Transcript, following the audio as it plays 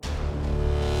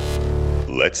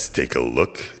Let's take a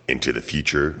look into the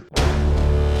future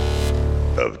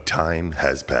of Time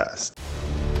Has Passed.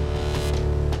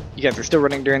 You guys are still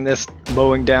running during this,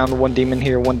 mowing down one demon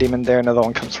here, one demon there, another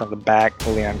one comes from the back.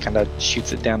 Leon kind of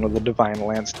shoots it down with a Divine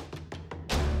Lance.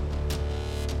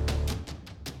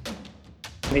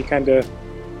 He kind of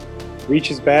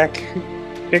reaches back,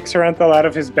 picks Herenthal out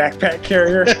of his backpack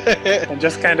carrier, and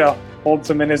just kind of holds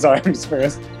him in his arms for a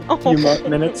few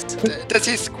minutes. Does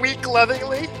he squeak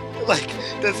lovingly? Like,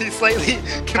 does he slightly...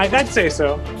 I'd say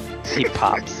so. He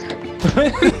pops.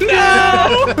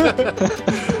 No!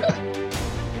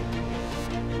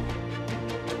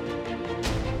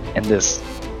 In this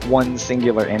one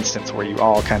singular instance where you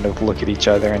all kind of look at each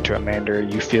other and to Amanda,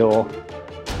 you feel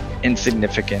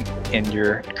insignificant in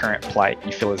your current plight.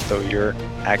 You feel as though your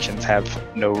actions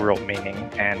have no real meaning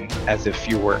and as if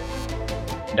you were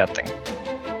nothing.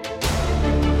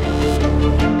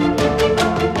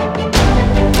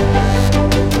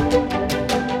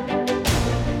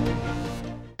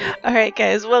 Alright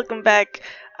guys, welcome back.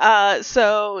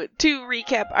 So to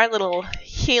recap our little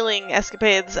healing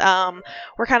escapades,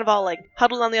 we're kind of all like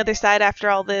huddled on the other side after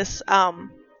all this,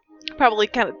 probably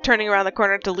kind of turning around the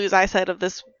corner to lose eyesight of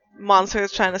this monster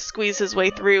that's trying to squeeze his way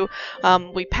through.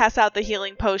 We pass out the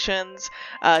healing potions.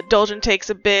 Dolgen takes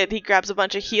a bit, he grabs a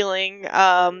bunch of healing,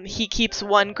 he keeps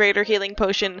one greater healing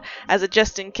potion as a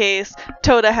just in case.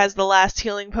 Toda has the last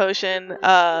healing potion,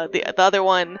 the other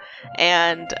one,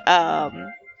 and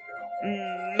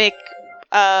Mick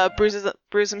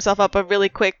brews himself up a really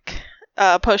quick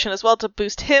potion as well to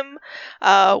boost him.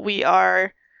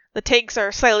 The tanks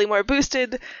are slightly more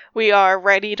boosted. We are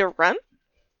ready to run.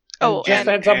 Oh, just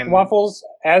heads up, Waffles.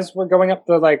 As we're going up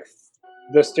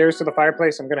the stairs to the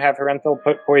fireplace, I'm gonna have Herenthal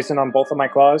put poison on both of my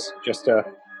claws, just to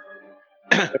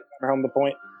hammer home the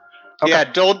point. Okay. Yeah,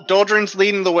 Doldrin's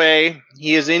leading the way.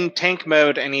 He is in tank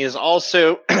mode, and he is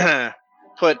also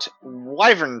put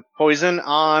wyvern poison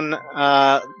on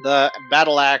the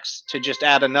battle axe to just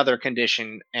add another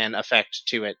condition and effect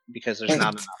to it because there's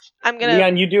not enough.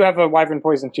 Leon, you do have a wyvern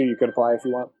poison too. You could apply if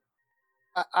you want.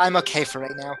 I'm okay for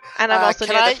right now. And I'm also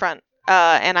near the front.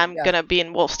 And I'm gonna be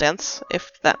in wolf stance if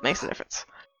that makes a difference.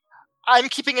 I'm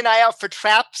keeping an eye out for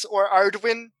traps or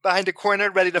Ardwin behind a corner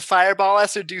ready to fireball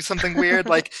us or do something weird.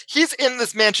 Like, he's in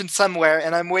this mansion somewhere,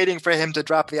 and I'm waiting for him to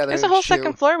drop the other There's a whole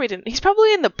second floor we didn't... He's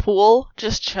probably in the pool,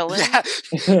 just chilling. Yeah.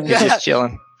 He's just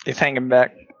chilling. He's hanging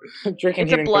back. Drinking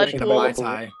it's a blood pool.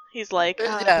 Tie. He's like,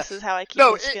 this is how I keep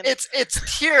my skin. It's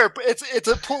tear. It's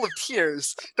a pool of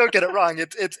tears. Don't get it wrong.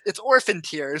 It's orphan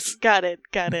tears. Got it.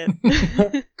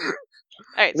 Alright,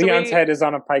 so Leon's head is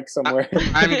on a pike somewhere.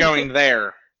 I'm going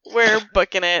there. We're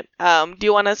booking it. Do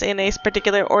you want us in a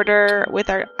particular order with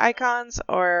our icons,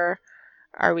 or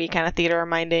are we kind of theater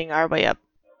reminding our way up?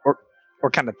 Or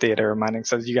kind of theater reminding.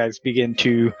 So as you guys begin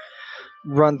to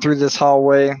run through this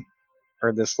hallway,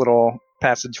 or this little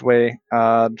passageway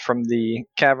from the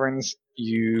caverns,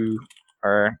 you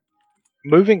are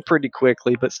moving pretty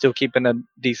quickly, but still keeping a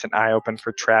decent eye open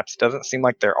for traps. Doesn't seem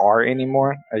like there are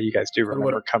anymore. You guys do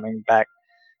remember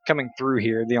coming through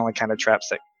here. The only kind of traps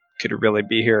that could really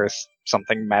be here is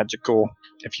something magical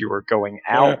if you were going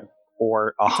out,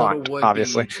 or a haunt,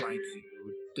 obviously.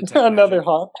 Another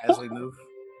haunt. As we move.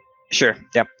 Sure,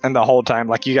 yep. And the whole time,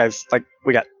 like, you guys, like,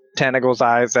 we got Tentacle's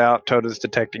eyes out, Toda's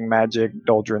detecting magic,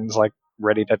 Doldrin's, like,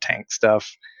 ready to tank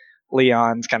stuff.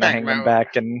 Leon's kind of hanging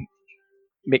back, and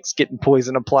Mick's getting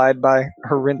poison applied by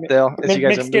Herenthal as you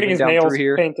guys are moving down through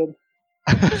here. Painted.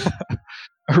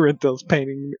 Herenthal's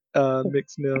painting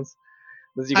Mick's nails.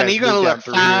 Honey, you're gonna look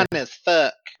fine as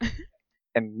fuck.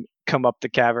 And come up the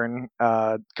cavern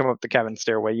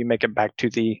stairway. You make it back to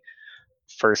the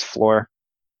first floor,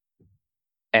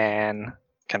 and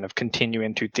kind of continue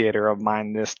into theater of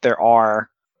mind. There are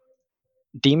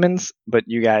demons, but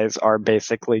you guys are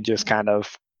basically just kind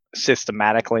of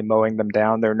systematically mowing them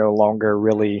down. They're no longer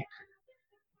really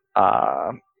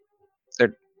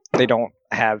they don't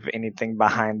have anything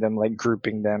behind them, like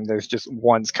grouping them. There's just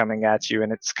one's coming at you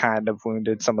and it's kind of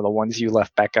wounded. Some of the ones you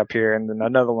left back up here, and then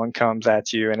another one comes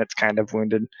at you and it's kind of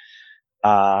wounded.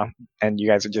 And you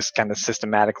guys are just kind of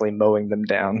systematically mowing them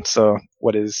down. So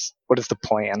what is the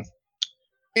plan?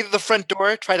 Either the front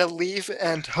door, try to leave,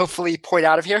 and hopefully point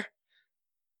out of here.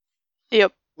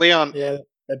 Yep. Leon. Yeah,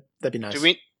 that'd be nice.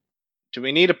 Do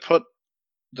we need to put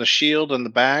the shield in the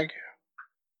bag?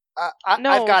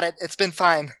 No. I've got it. It's been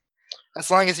fine. As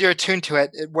long as you're attuned to it,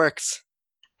 it works.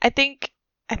 I think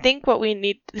what we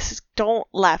need don't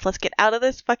laugh. Let's get out of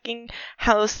this fucking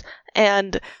house,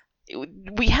 and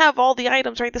we have all the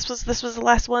items, right? This was the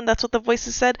last one. That's what the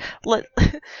voices said. Do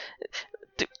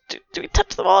we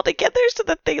touch them all together so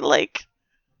that they like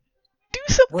do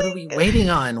something. What are we waiting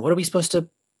on? What are we supposed to?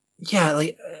 Yeah,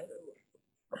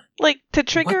 like to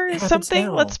trigger happens something.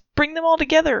 now? Let's bring them all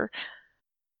together.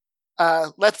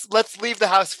 Let's leave the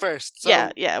house first. So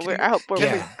yeah. can I hope we're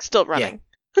Yeah. still running.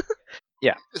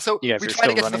 So You guys we are try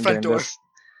to still get to the running front during door. this.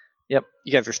 Yep,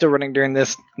 you guys are still running during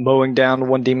this, mowing down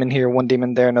one demon here, one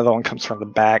demon there, another one comes from the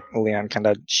back. Leon kind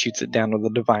of shoots it down with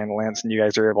a divine lance, and you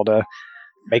guys are able to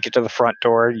make it to the front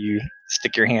door. You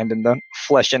stick your hand in the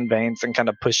flesh and veins and kind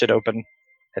of push it open.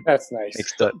 That's nice.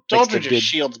 Makes the Doldrin good just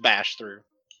shields bash through.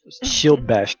 shield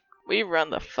bash. We run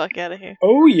the fuck out of here.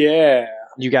 Oh yeah.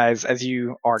 You guys, as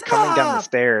you are coming down the Stop!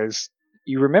 stairs,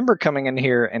 you remember coming in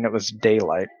here and it was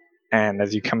daylight. And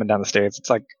as you coming down the stairs, it's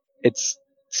like it's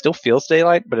still feels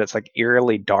daylight, but it's like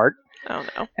eerily dark. Oh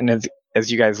no. And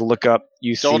as you guys look up,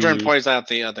 you Doldrin see pours out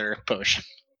the other potion.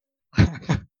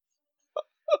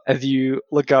 as you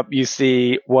look up, you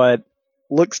see what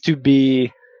looks to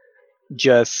be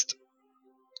just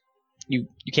you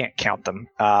can't count them.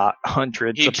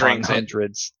 Hundreds He upon drinks it.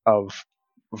 hundreds of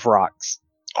Vrox.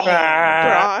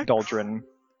 Ah. Brock.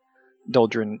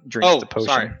 Doldrin drinks the potion.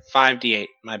 sorry. 5d8.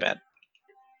 My bad.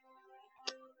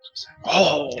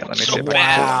 Oh, Yeah, let me so see if I can pull one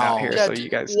out wow. here Yeah, so you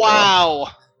guys know. wow.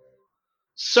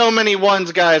 So many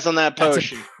ones, guys, on that That's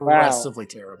potion. impressively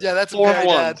terrible. Yeah, that's 4 very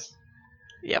bad. ones.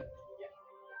 Yep.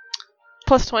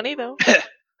 Plus 20 though.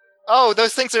 Oh,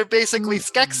 those things are basically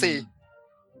Skexy.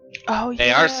 Oh yeah.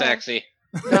 They are sexy.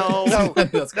 No. No,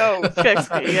 That's- no.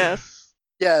 Skexy, yes.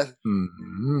 Yeah.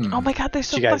 Mhm. Oh my god, there's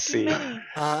so You guys fucking see.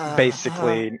 many.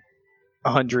 Basically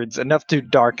hundreds, enough to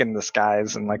darken the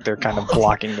skies, and like they're kind of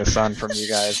blocking the sun from you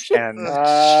guys. And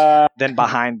then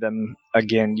behind them,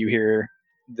 again, you hear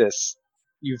this.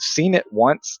 You've seen it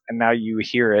once, and now you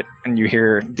hear it, and you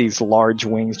hear these large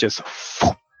wings just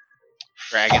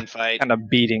Dragon fight. kind of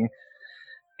beating,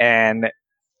 and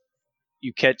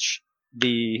you catch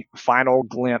the final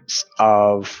glimpse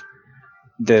of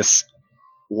this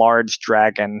large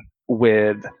dragon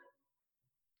with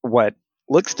what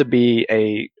looks to be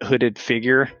a hooded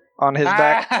figure on his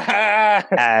back,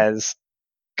 as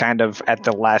kind of at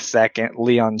the last second,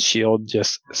 Leon's shield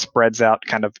just spreads out,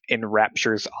 kind of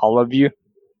enraptures all of you,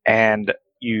 and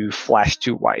you flash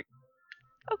to white.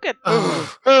 Oh good.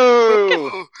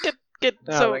 Oh, Good.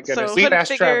 Oh, so my goodness. so We hooded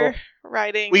fast figure travel.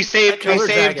 riding. we saved Color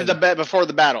dragon. the bet before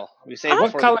the battle. We saved What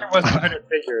before color the was the hooded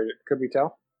figure? Could we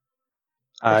tell?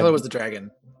 What color Uh, was the dragon?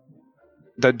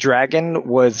 the dragon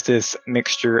was this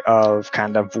mixture of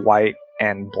kind of white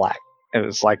and black. It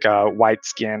was like a white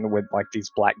skin with like these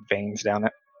black veins down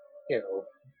it. Ew.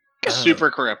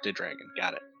 super corrupted dragon?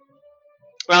 Got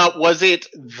it. Was it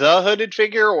the hooded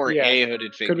figure or Yeah. a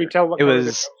hooded figure? Could we tell what It color was-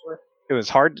 the clothes were? It was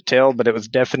hard to tell, but it was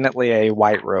definitely a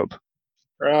white robe.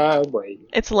 Oh boy.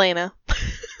 It's Lena.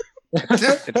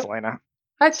 It's Lena.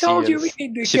 I told She you we is-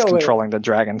 need to She's kill her. controlling the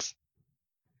dragons.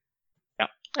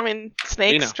 I mean,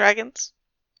 snakes, Lena. dragons.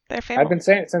 They're family. I've been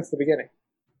saying it since the beginning.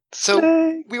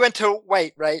 So we went to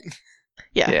white, right?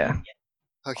 Yeah.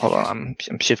 Okay. Hold on,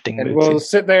 I'm shifting And moods we'll here.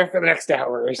 sit there for the next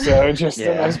hour or so. Just a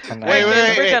Yeah, nice- and, Wait,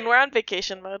 wait, We're wait. done. We're on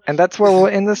vacation mode. and that's where we'll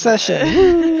end the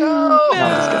session. No.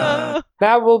 No.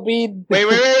 That will be.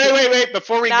 Wait!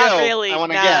 Before we Not go, really, I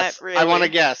want to not guess. I want to really.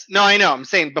 guess. No, I know. I'm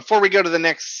saying before we go to the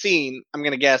next scene, I'm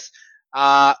gonna guess.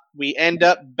 We end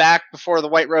up back before the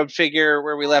white robed figure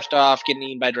where we left off, getting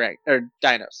eaten by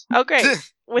dinos. Oh great.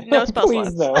 With no spell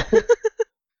Please, slots. no.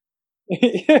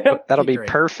 That'll be Great.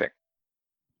 perfect.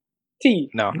 T.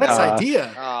 No, Nice uh,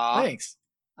 idea. Aw, Thanks.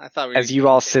 I thought we were as you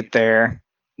all sit there,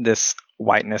 this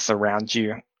whiteness around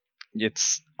you,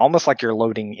 it's almost like you're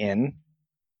loading in.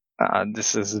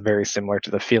 This is very similar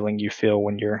to the feeling you feel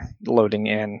when you're loading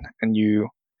in, and you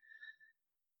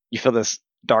feel this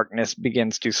darkness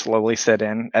begins to slowly set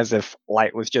in, as if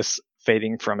light was just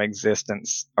fading from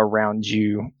existence around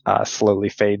you, slowly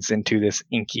fades into this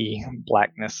inky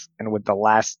blackness, and with the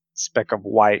last speck of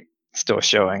white still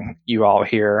showing, you all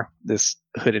hear this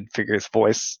hooded figure's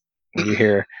voice, and you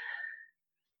hear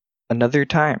another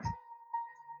time.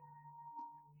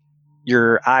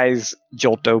 Your eyes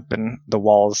jolt open, the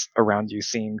walls around you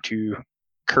seem to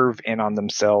curve in on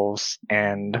themselves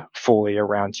and fully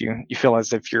around you. You feel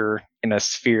as if you're in a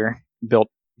sphere built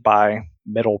by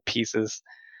metal pieces.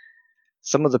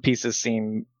 Some of the pieces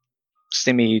seem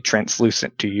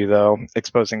semi-translucent to you, though,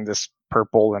 exposing this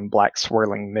purple and black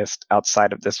swirling mist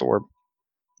outside of this orb.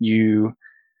 You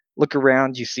look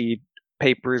around, you see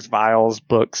papers, vials,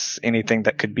 books, anything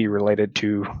that could be related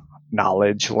to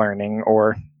knowledge, learning,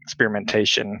 or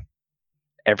experimentation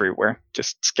everywhere,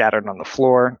 just scattered on the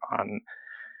floor, on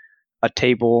a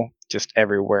table, just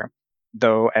everywhere.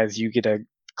 Though as you get a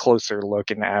closer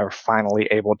look and are finally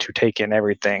able to take in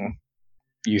everything,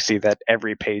 you see that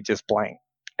every page is blank.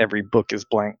 Every book is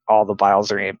blank. All the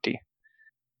vials are empty.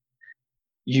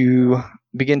 You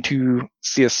begin to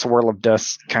see a swirl of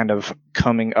dust kind of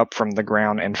coming up from the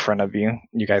ground in front of you.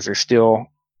 You guys are still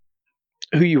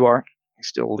who you are. You're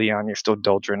still Leon. You're still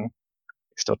Doldrin.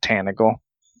 You're still Tanagal.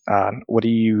 What are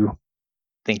you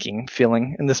thinking,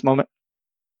 feeling in this moment?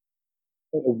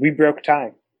 We broke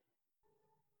time.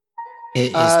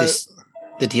 Is this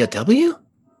the DOW?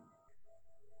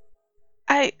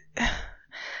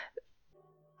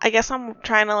 I guess I'm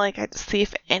trying to see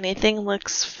if anything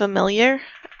looks familiar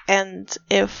and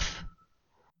if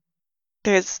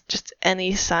there's just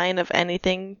any sign of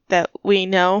anything that we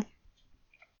know.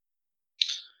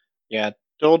 Yeah,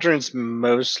 Doldrin's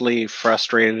mostly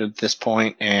frustrated at this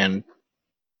point and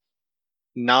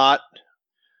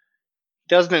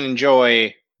doesn't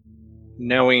enjoy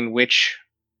knowing which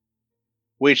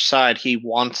side he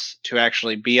wants to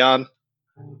actually be on.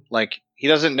 Like, he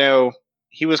doesn't know.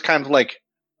 He was kind of like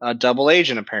a double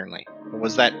agent, apparently.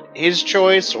 Was that his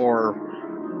choice,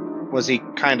 or was he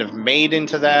kind of made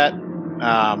into that?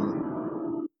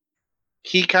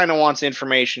 He kind of wants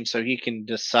information so he can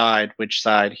decide which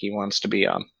side he wants to be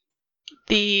on.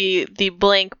 The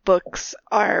blank books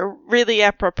are really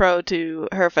apropos to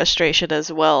her frustration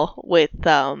as well, with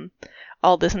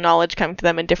all this knowledge coming to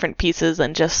them in different pieces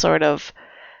and just sort of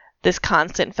this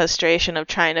constant frustration of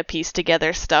trying to piece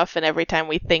together stuff, and every time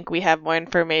we think we have more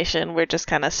information, we're just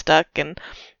kind of stuck. And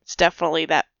it's definitely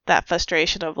that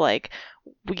frustration of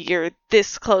we're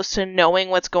this close to knowing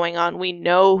what's going on. We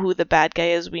know who the bad guy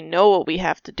is. We know what we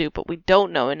have to do, but we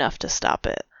don't know enough to stop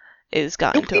it. Is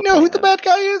gotten do to we a know point who the of- bad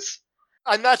guy is?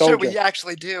 I'm not sure we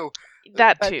actually do.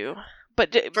 That too,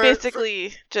 but for-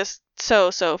 basically just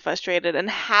so frustrated, and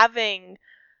having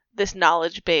this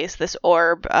knowledge base, this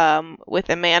orb with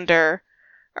Amander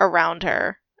around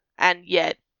her, and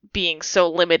yet being so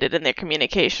limited in their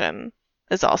communication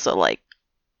is also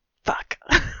fuck.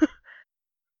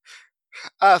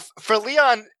 For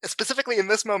Leon, specifically in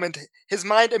this moment, his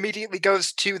mind immediately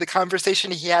goes to the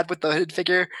conversation he had with the hooded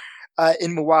figure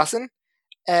in Muwasin,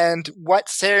 and what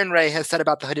Sarenrae has said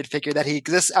about the hooded figure, that he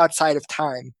exists outside of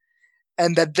time,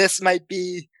 and that this might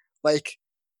be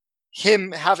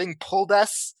him having pulled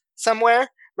us somewhere,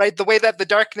 right? The way that the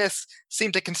darkness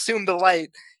seemed to consume the light,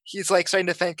 he's starting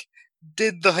to think,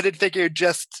 did the hooded figure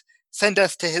just send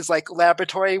us to his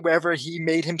laboratory wherever he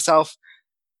made himself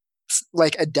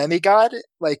a demigod?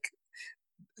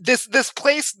 This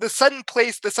place, the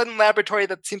sudden laboratory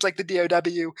that seems like the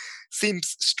DOW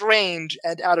seems strange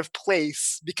and out of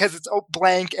place because it's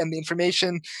blank and the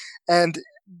information and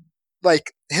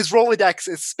his Rolodex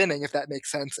is spinning, if that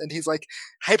makes sense, and he's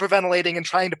hyperventilating and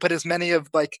trying to put as many of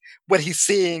what he's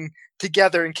seeing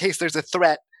together in case there's a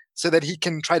threat so that he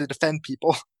can try to defend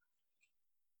people.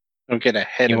 Don't get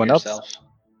ahead Anyone of else?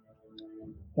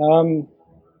 yourself.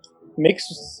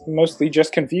 Mick's mostly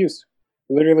just confused.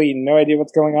 Literally no idea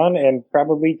what's going on, and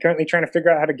probably currently trying to figure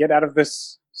out how to get out of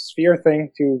this sphere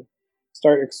thing to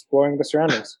start exploring the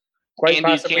surroundings. Quite Andy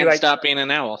possibly can't stop being an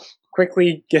owl.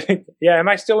 quickly getting... Yeah, am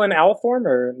I still in owl form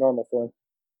or normal form?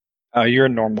 You're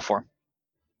in normal form.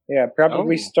 Yeah,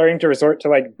 probably Oh. starting to resort to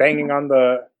Mm-hmm. banging on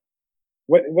the...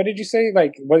 What did you say?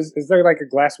 Is there a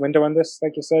glass window in this,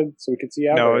 like you said, so we could see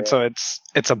out? No, or-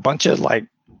 it's a bunch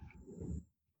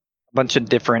of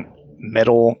different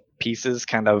metal pieces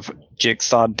kind of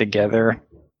jigsawed together,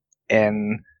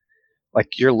 and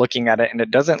you're looking at it and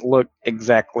it doesn't look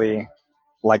exactly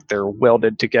like they're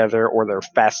welded together or they're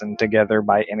fastened together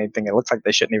by anything. It looks like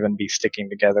they shouldn't even be sticking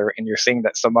together, and you're seeing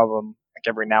that some of them,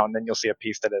 every now and then you'll see a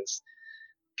piece that is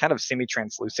kind of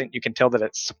semi-translucent. You can tell that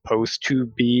it's supposed to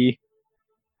be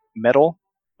metal,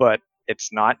 but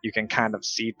it's not. You can kind of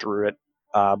see through it,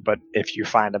 but if you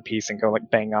find a piece and go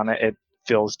bang on it, it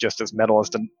feels just as metal as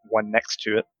the one next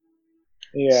to it.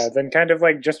 Yeah, then kind of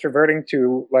just reverting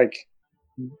to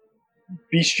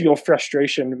bestial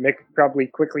frustration, Mick probably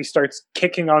quickly starts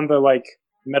kicking on the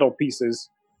metal pieces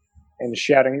and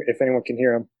shouting if anyone can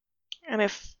hear him. And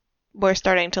if we're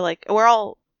starting to we're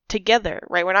all together,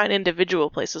 right? We're not in individual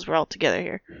places, we're all together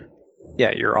here.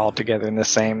 Yeah, you're all together in the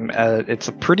same. It's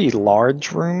a pretty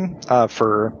large room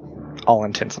for all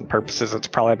intents and purposes. It's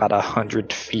probably about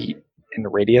 100 feet in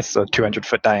radius, so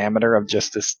 200-foot diameter of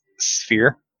just this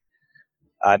sphere.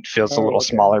 It feels a little okay.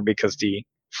 smaller because the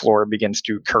floor begins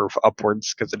to curve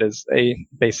upwards, because it is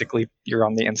basically you're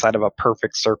on the inside of a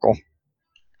perfect circle.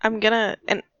 I'm gonna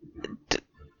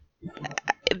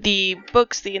the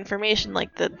books, the information,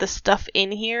 the stuff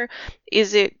in here,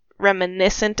 is it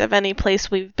reminiscent of any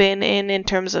place we've been in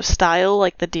terms of style,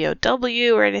 like the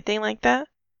DOW or anything like that?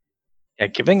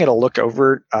 giving it a look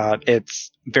over,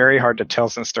 it's very hard to tell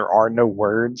since there are no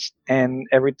words and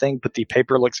everything, but the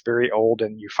paper looks very old,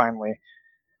 and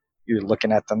you're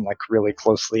looking at them like really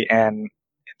closely, and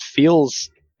it feels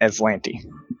Aslanti.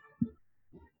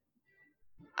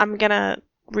 I'm gonna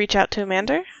reach out to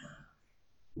Amanda.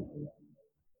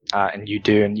 And you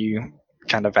do, and you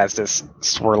kind of, as this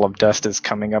swirl of dust is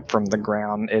coming up from the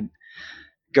ground, it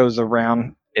goes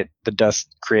around the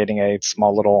dust creating a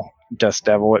small little dust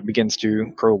devil. It begins to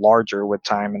grow larger with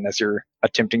time, and as you're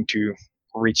attempting to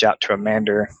reach out to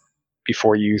Amanda,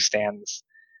 before you stands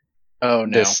Oh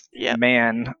no. this Yep.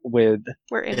 man with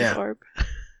We're in Yeah. his orb.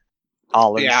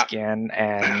 olive Yeah. skin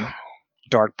and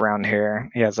dark brown hair.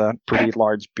 He has a pretty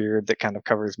large beard that kind of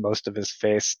covers most of his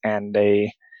face, and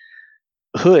a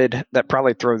hood that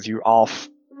probably throws you off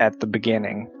at the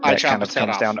beginning. I That chop kind of his head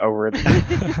comes off. down over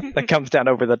that comes down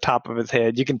over the top of his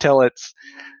head. You can tell it's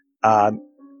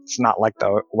not like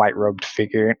the white robed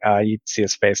figure. You see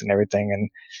his face and everything, and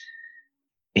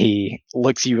he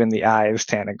looks you in the eyes,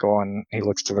 Tanagal, and he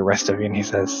looks to the rest of you and he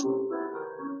says,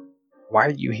 "Why are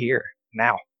you here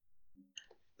now?"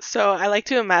 So I like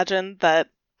to imagine that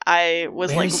I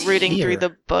was like Where's reading here? through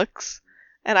the books,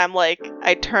 and I'm like,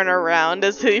 I turn around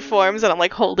as he forms, and I'm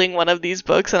like holding one of these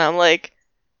books, and I'm like,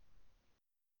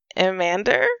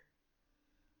 Amander?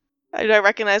 Do I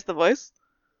recognize the voice?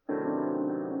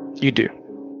 You do.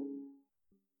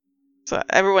 So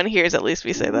everyone hears at least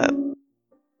we say that.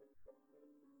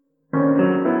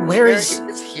 Where is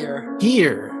is here?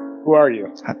 here? Who are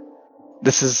you?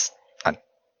 This is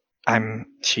I'm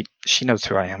she knows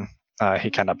who I am. He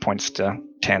kind of points to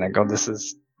Tanagal. This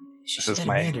is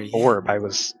my Amanda, yeah. orb. I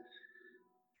was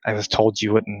told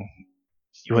you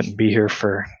wouldn't be here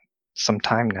for some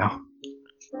time now.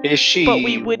 Is she But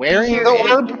we would be wearing here the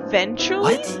orb?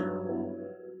 eventually?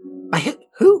 What?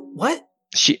 Who? What?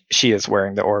 She is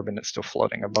wearing the orb and it's still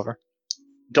floating above her.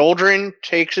 Doldrin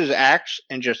takes his axe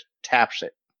and just taps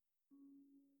it.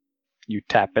 You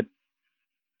tap it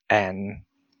and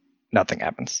nothing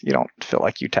happens. You don't feel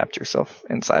like you tapped yourself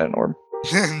inside an orb.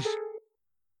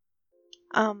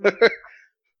 The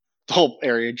whole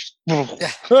area just.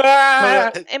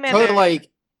 Ah! Amanda, So, like,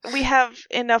 we have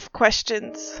enough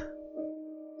questions.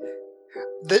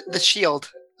 The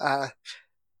shield.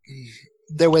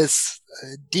 There was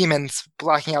demons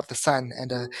blocking out the sun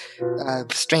and a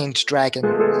strange dragon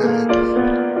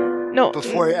No,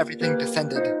 before everything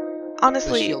descended. The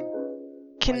honestly, shield.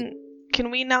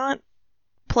 can we not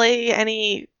play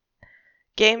any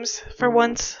games for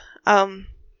once?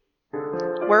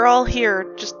 We're all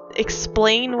here. Just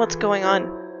explain what's going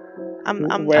on.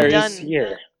 I'm Where done. is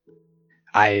here?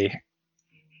 I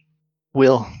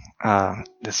will.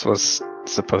 This was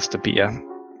supposed to be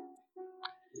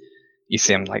you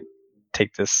see him like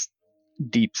take this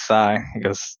deep sigh. He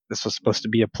goes, "This was supposed to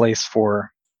be a place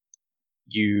for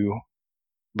you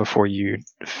before you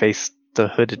face the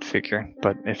hooded figure.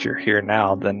 But if you're here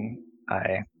now, then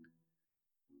I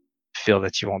feel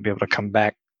that you won't be able to come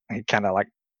back." He kind of like,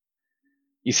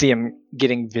 you see him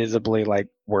getting visibly like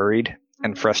worried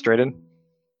and frustrated,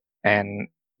 and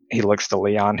he looks to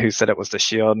Leon, who said it was the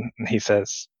shield, and he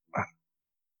says,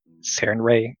 "Saren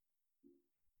Ray,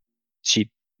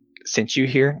 she sent you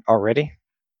here already?"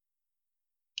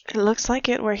 It looks like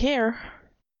it. We're here.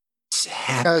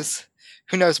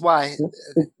 Who knows why?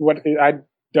 What? I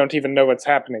don't even know what's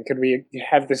happening. Could we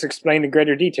have this explained in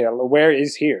greater detail? Where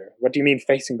is here? What do you mean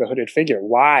facing the hooded figure?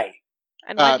 Why?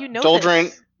 And why do you know Doldrin,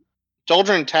 this?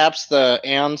 Doldrin taps the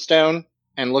Aeon Stone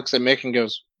and looks at Mick and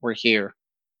goes, "We're here.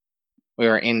 We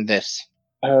are in this."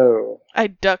 Oh. I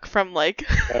duck from like,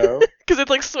 Oh. because it's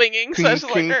like swinging. So I was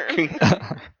just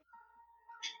like,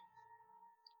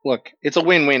 Look, it's a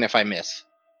win-win if I miss.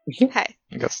 hey.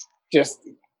 He goes, Just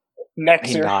he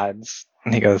Nexer. nods,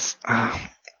 and he goes,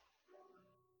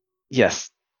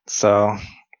 "Yes, so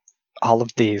all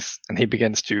of these," and he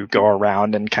begins to go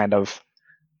around and kind of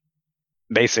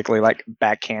basically like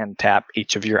backhand tap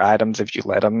each of your items if you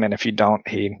let him, and if you don't,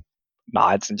 he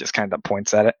nods and just kind of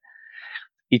points at it.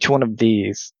 Each one of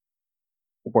these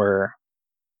were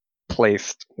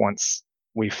placed once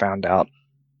we found out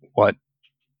what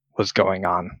was going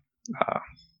on.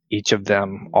 Each of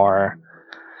them are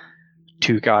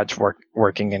two gods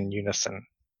working in unison.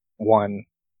 One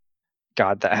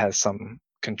god that has some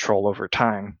control over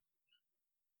time,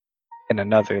 and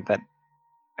another that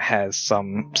has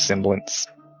some semblance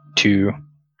to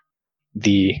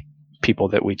the people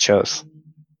that we chose.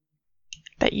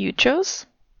 That you chose?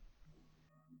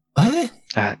 What?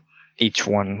 Each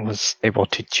one was able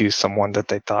to choose someone that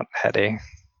they thought had a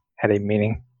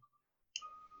meaning.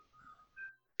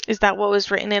 Is that what was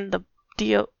written in the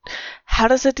DO. How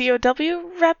does a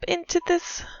DOW rep into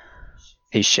this?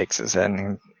 He shakes his head.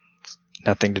 And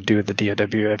nothing to do with the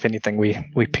DOW. If anything,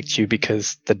 we picked you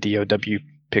because the DOW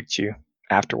picked you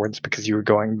afterwards because you were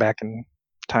going back in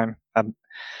time.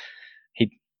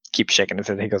 He keeps shaking his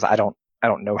head. He goes, I don't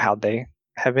know how they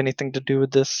have anything to do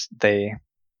with this. They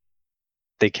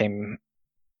came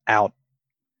out.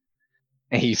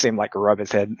 And he seemed like rub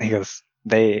his head. He goes,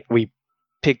 we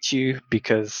picked you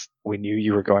because we knew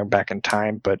you were going back in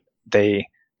time, but they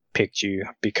picked you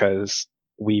because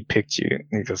we picked you.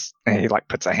 And he goes, and he like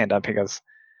puts a hand up. He goes,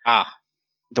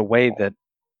 the way that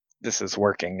this is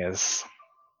working is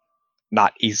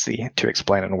not easy to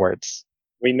explain in words.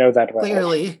 We know that well.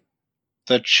 Clearly.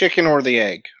 The chicken or the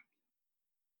egg?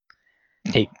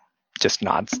 He just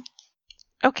nods.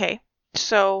 Okay,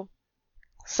 so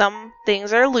some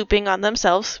things are looping on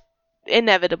themselves,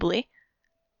 inevitably,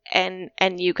 and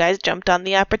you guys jumped on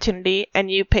the opportunity and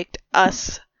you picked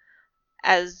us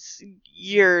as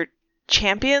your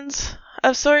champions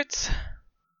of sorts.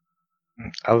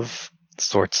 Of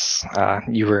sorts.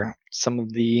 You were some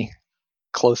of the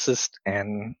closest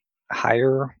and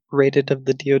higher rated of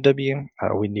the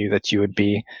DOW. We knew that you would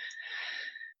be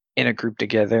in a group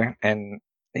together, and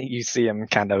you see him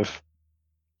kind of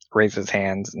raise his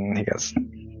hands, and he goes,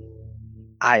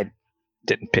 I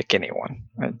didn't pick anyone.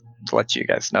 To let you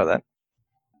guys know that.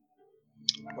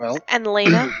 Well, And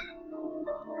Lena?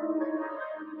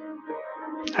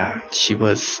 She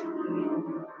was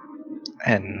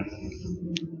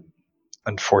an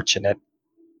unfortunate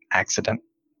accident.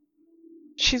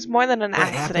 She's more than an What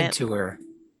happened accident. to her?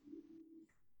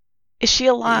 Is she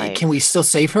alive? Can we still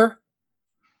save her?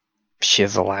 She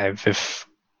is alive. If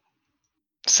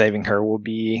saving her will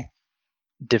be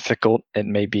difficult, it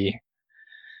may be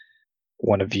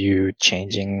one of you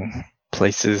changing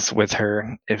places with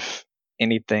her. If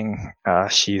anything,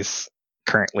 she's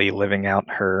currently living out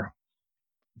her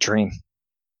dream.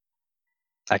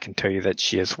 I can tell you that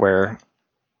she is where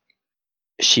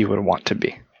she would want to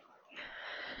be.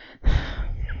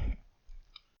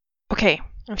 Okay.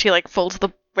 And she like folds the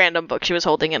random book she was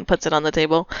holding and puts it on the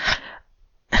table.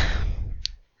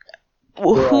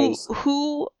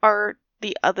 Who are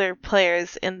the other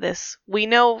players in this? We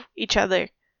know each other.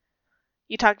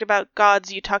 You talked about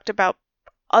gods, you talked about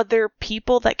other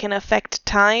people that can affect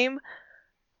time.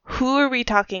 Who are we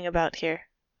talking about here?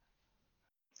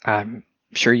 I'm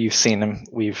sure you've seen him.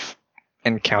 We've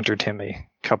encountered him a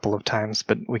couple of times,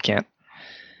 but we can't.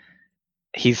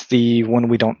 He's the one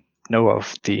we don't know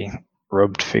of, the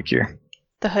robed figure.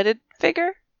 The hooded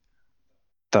figure?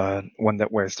 The one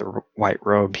that wears the white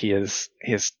robe. He is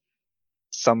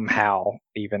somehow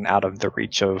even out of the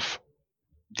reach of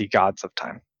the gods of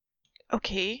time.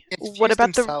 Okay. Infused What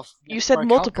about the... himself You with said Mark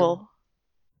multiple.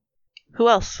 Who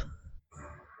else?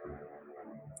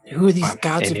 Who are these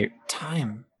gods any- of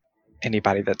time?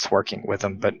 Anybody that's working with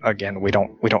him, but again, we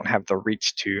don't have the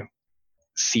reach to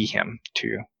see him.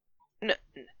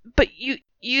 But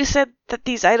you said that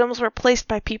these items were placed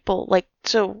by people. Like,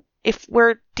 so if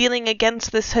we're dealing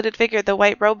against this hooded figure, the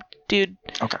white robe dude...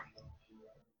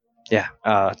 Yeah.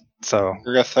 So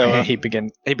Urgathoa. he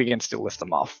begins to list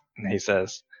them off, and he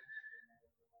says,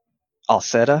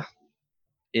 Alceta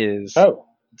is Oh,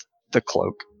 the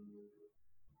cloak.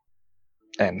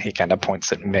 And he kind of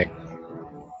points at Mick.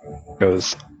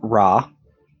 Goes, Ra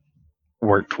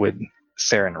worked with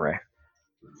Sarenrae.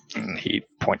 And he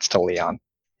points to Leon.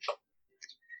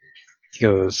 He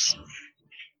goes,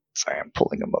 sorry, I'm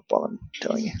pulling him up while I'm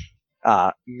telling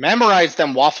you. Memorize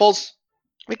them, waffles.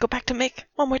 We go back to Mick.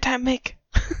 One more time, Mick.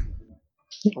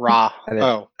 Ra. I didn't,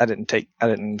 Oh. I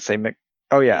didn't say Mick.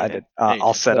 Oh yeah, I did. Yeah, you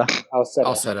Alceta. I'll set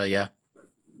I'll it. settle, yeah.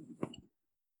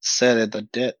 Said it, the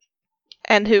dit.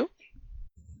 And who?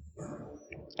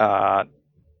 Uh,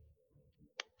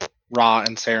 Ra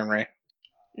and Sarenrae.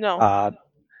 No.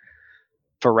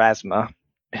 Pharasma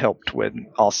helped with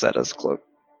Alceta's cloak.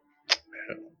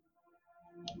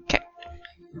 Okay.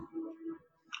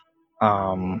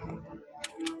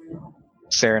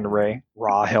 Sarenrae.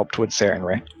 Ra helped with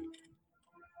Sarenrae.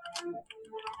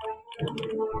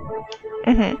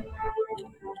 Mm-hmm.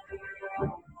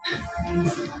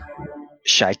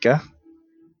 Shaika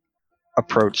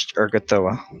approached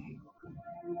Urgathoa.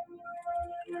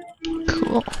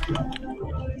 Cool.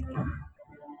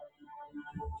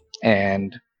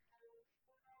 And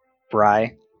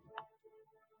Bry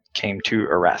came to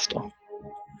Erastil.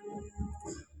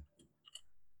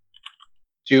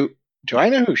 Do I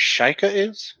know who Shaika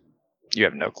is? You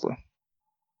have no clue.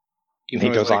 Even He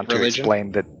though goes it's on to religion?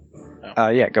 explain that.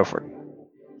 Yeah, go for it.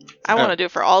 I want to do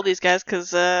it for all these guys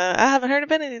because I haven't heard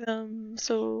of any of them.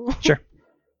 So Sure.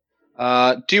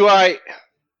 Do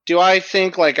I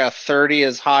think like a 30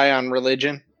 is high on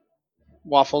religion?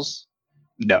 Waffles?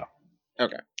 No.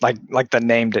 Okay. Like the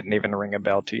name didn't even ring a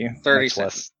bell to you. Much 37.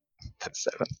 less than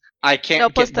 7. I can't No,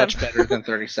 plus get much 10. better than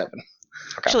 37.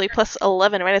 Actually, plus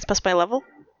 11, right? It's plus my level.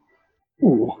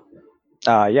 Ooh.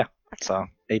 Yeah. So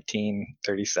 18,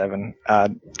 37.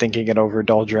 Thinking it over,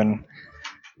 Doldrin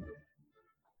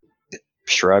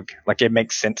shrug. Like it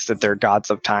makes sense that they're gods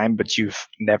of time, but you've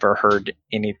never heard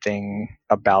anything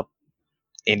about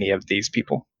any of these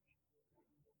people.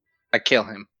 I kill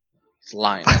him. He's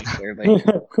lying, like, clearly.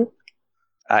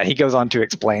 He goes on to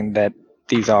explain that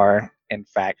these are, in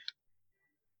fact,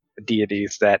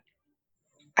 deities that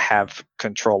have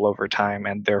control over time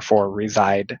and therefore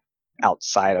reside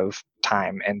outside of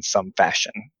time in some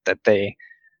fashion. That they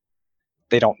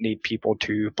don't need people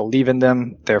to believe in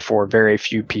them. Therefore, very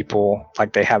few people,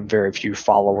 like they have very few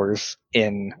followers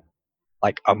in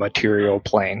like a material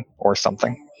plane or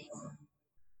something.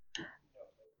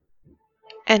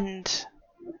 And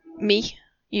me?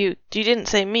 You didn't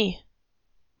say me.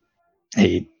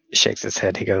 He shakes his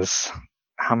head. He goes,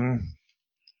 I'm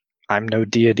no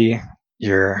deity.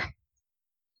 Your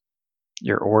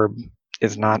orb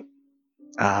is not.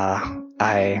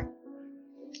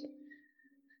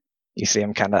 You see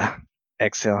him kind of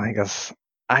exhale. He goes,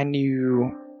 I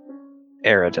knew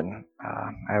Eridan.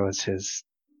 I was his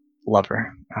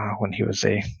lover when he was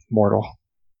a mortal.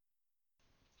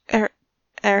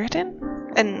 Eridan?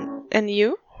 And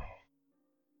you?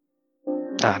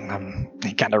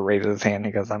 He kind of raises his hand.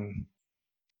 He goes, I'm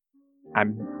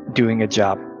doing a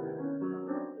job.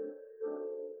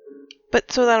 But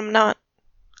so that I'm not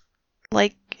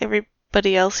like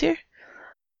everybody else here?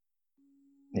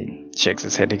 He shakes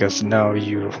his head. He goes, no,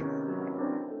 you...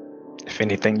 If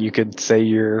anything, you could say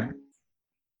you're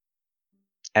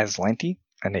Aslanti.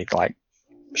 And he, like,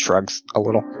 shrugs a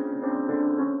little.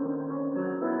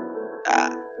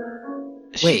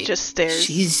 She Wait, just stares.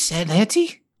 she's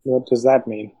Atlanti? What does that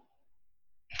mean?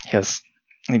 He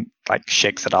like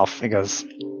shakes it off. He goes,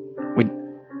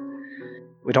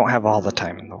 we don't have all the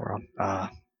time in the world.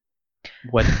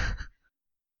 What?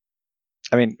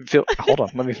 I mean, hold on,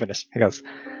 let me finish. He goes,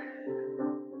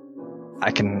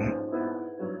 I'm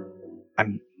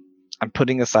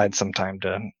putting aside some time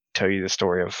to tell you the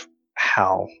story of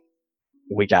how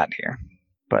we got here.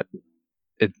 But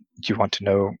do you want to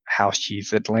know how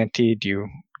she's Atlanti? Do you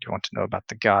want to know about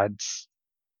the gods?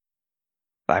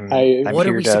 I'm What are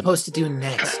here we to, supposed to do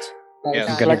next? Yes.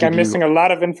 I I'm feel gonna like I'm give missing you- a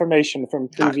lot of information from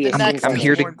previous The next things. I'm is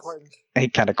here to- more important. He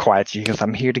kind of quiets you. He goes,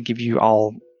 I'm here to give you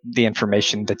all the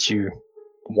information that you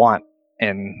want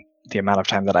in the amount of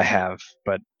time that I have,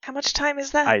 but How much time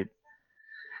is that? I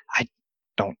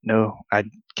don't know. I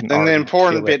can Then the already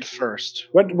important feel it. bit first.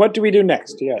 What do we do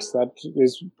next? Yes, that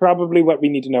is probably what we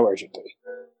need to know urgently.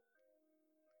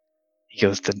 He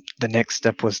goes, the next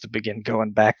step was to begin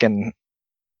going back and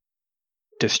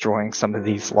destroying some of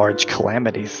these large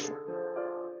calamities.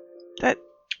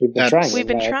 We've been That trying. We've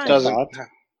been that, trying. I Doesn't. thought.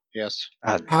 Yes.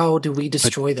 How do we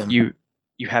destroy them? You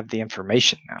have the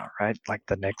information now, right? Like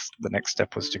the next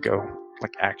step was to go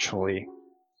like actually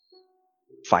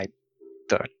fight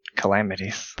the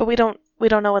calamities. But we don't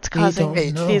know what's We causing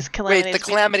don't know. these calamities.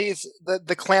 Wait,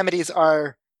 the calamities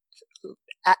are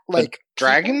like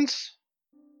Dragons?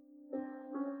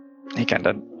 He kind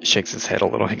of shakes his head a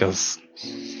little. He goes,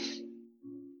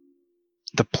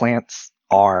 the plants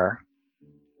are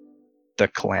the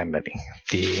calamity.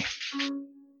 The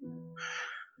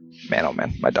man, oh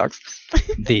man, my dogs.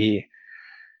 The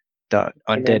undead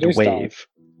Commander's wave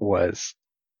was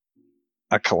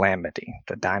a calamity.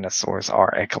 The dinosaurs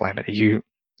are a calamity.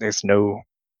 There's no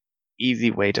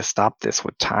easy way to stop this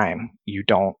with time. You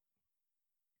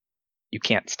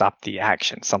can't stop the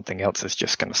action. Something else is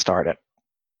just going to start it.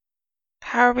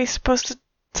 How are we supposed to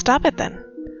stop it then?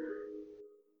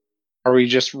 Are we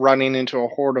just running into a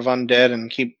horde of undead and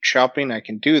keep chopping? I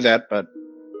can do that, but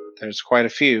there's quite a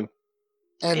few.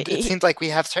 and it seems like we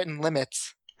have certain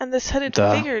limits. And this hooded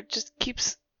Duh. figure just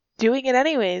keeps doing it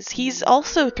anyways. He's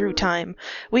also through time.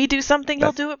 We do something,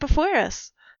 he'll do it before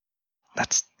us.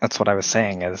 That's what I was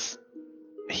saying. Is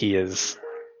he's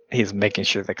making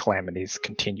sure the calamities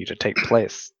continue to take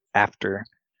place after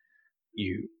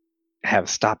you have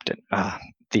stopped it.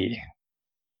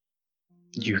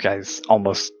 You guys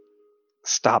almost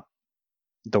stopped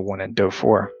the one in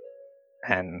Do4,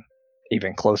 and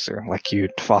even closer. Like you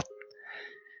fought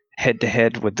head to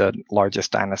head with the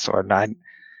largest dinosaur. And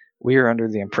we are under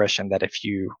the impression that if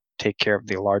you take care of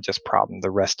the largest problem,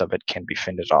 the rest of it can be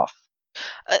fended off.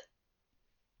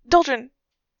 Doldrin,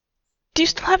 do you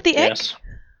still have the egg? Yes.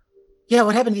 Yeah,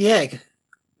 what happened to the egg?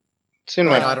 It's in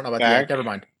Oh, my no, I don't know about bag. that. Never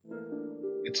mind.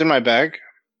 It's in my bag.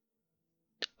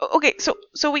 Okay,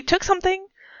 so we took something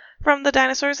from the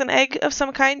dinosaurs, an egg of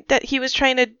some kind that he was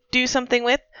trying to do something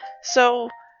with. So,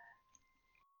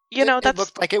 It that's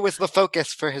looked like it was the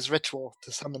focus for his ritual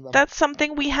to summon them. that's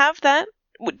something we have. That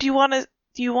do you want to?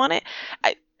 Do you want it?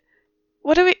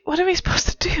 What are we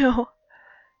supposed to do?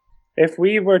 If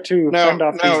we were to fend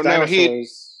off these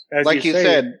dinosaurs, as Like you say,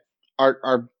 said,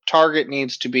 our target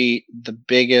needs to be the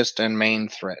biggest and main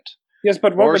threat. yes,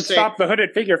 but what or would say- stop the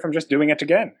hooded figure from just doing it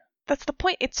again? That's the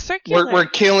point. It's circular. We're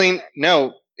killing.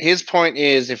 No, his point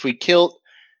is if we kill,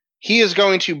 he is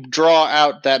going to draw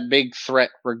out that big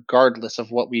threat regardless of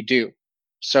what we do.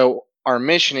 So our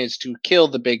mission is to kill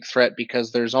the big threat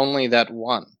because there's only that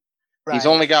one. He's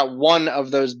Right. only got one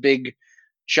of those big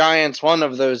giants, one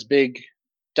of those big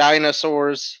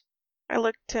dinosaurs. I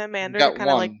look to Amanda Got to kind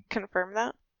of like one. confirm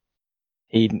that.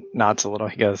 He nods a little.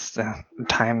 He goes,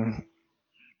 "Time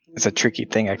is a tricky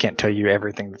thing. I can't tell you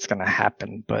everything that's going to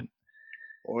happen, but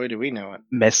Boy, do we know it.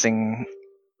 messing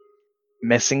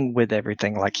with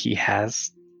everything like he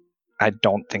has, I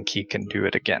don't think he can do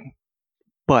it again.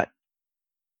 But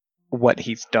what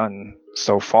he's done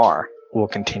so far will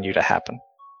continue to happen."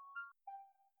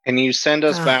 Can you send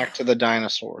us back to the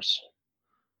dinosaurs?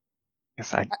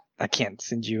 Yes, I can't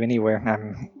send you anywhere.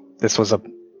 This was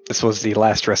the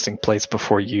last resting place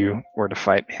before you were to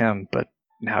fight him, but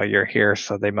now you're here,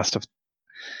 so they must have.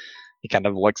 He kind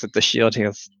of looks at the shield. He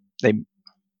goes, "They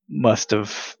must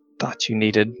have thought you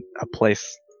needed a place."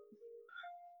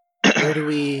 Where do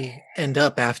we end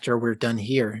up after we're done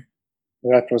here?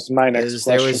 That was my next Because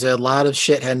question. there was a lot of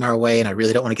shit heading our way, and I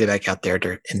really don't want to get back out there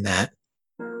in that.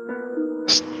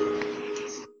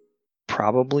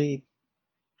 Probably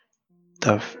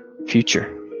the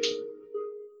future.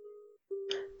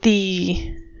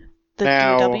 The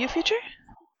Now- DW future?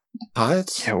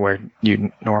 Pods? Yeah, where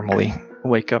you normally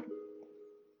wake up.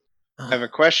 I have a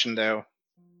question though.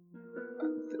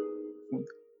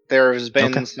 There has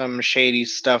been Okay. some shady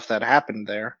stuff that happened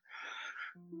there.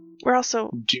 We're also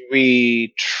Do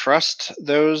we trust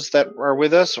those that are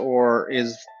with us, or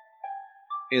is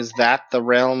that the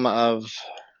realm of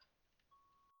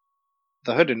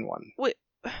the hooded one? Wait.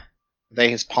 Are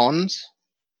they his pawns?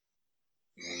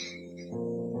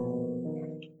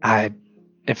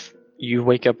 If you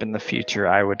wake up in the future,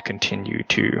 I would continue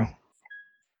to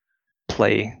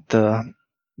play the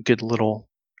good little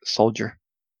soldier.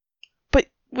 But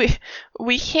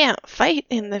we can't fight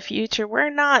in the future. We're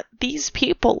not these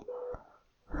people.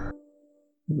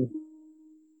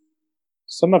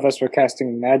 Some of us were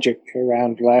casting magic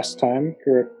around last time,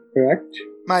 correct?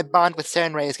 My bond with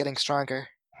Saren Ray is getting stronger.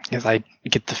 Because I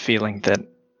get the feeling that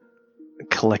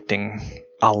collecting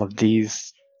all of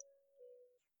these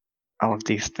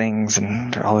things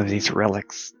and all of these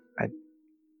relics,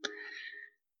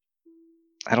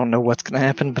 I don't know what's going to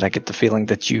happen, but I get the feeling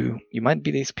that you might be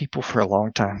these people for a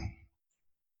long time.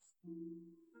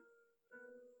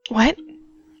 What?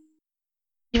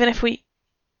 Even if we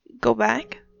go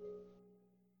back?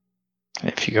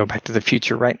 If you go back to the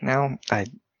future right now, I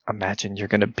imagine you're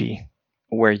going to be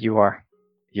where you are.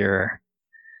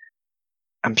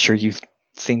 I'm sure you've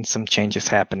seen some changes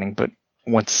happening, but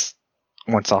once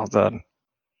all the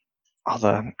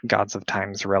Gods of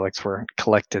Time's relics were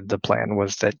collected, the plan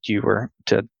was that you were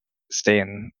to stay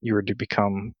and you were to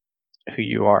become who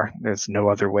you are. There's no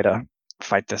other way to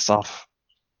fight this off.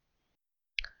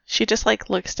 She just like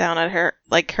looks down at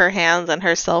her hands and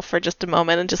herself for just a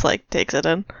moment and just like takes it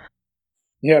in.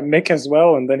 Yeah, Mick as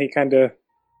well, and then he kind of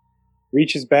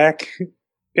reaches back,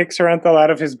 picks Aranthal out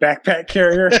of his backpack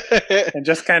carrier, and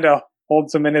just kind of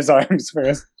holds him in his arms for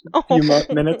a few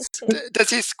minutes. Does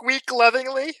he squeak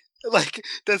lovingly? Like,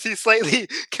 does he slightly?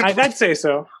 I'd say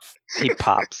so. He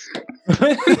pops. No!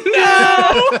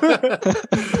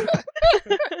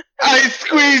 I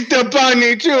squeezed the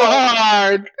bunny too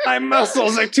hard. My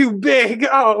muscles are too big.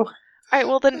 Oh. All right,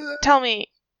 well then tell me,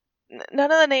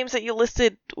 none of the names that you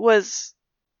listed was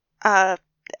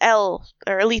Elle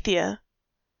or Alethea.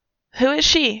 Who is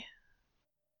she?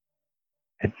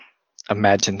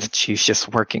 Imagine that she's just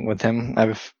working with him.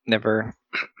 I've never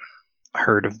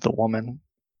heard of the woman.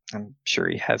 I'm sure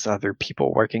he has other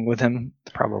people working with him.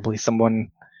 Probably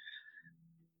someone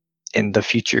in the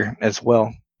future as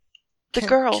well. The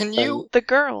girl. Can you? The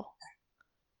girl.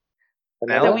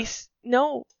 Penella? That we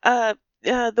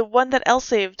the one that Elle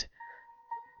saved.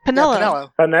 Penella. Yeah,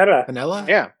 Penello. Panera. Vanilla?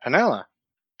 Yeah, Penella.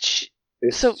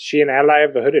 Is So- she an ally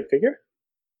of the hooded figure?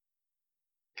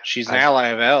 She's an ally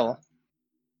of L.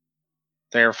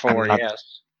 Therefore, I'm not-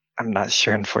 yes. I'm not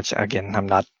sure. Unfortunately, again, I'm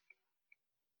not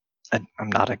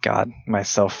a god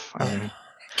myself.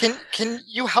 Can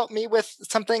you help me with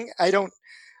something?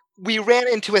 We ran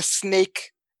into a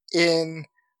snake in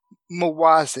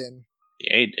Mawazin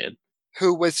Yeah, he did.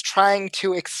 who was trying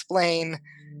to explain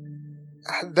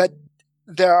that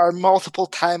there are multiple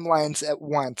timelines at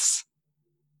once,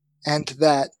 and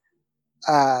that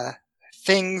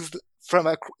things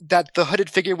that the hooded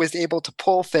figure was able to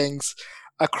pull things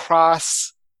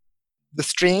across the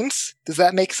streams. Does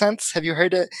that make sense? Have you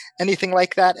heard anything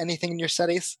like that? Anything in your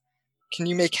studies? Can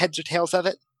you make heads or tails of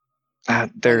it?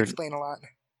 Might explain a lot.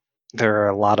 There are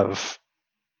a lot of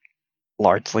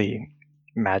largely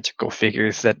magical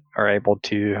figures that are able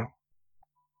to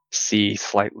see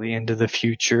slightly into the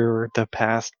future or the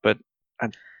past, but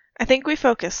I think we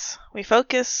focus. We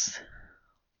focus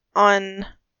on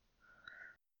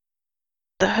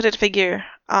the hooded figure.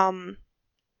 And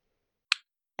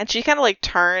she kind of like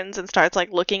turns and starts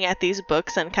like looking at these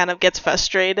books and kind of gets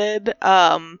frustrated.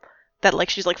 That like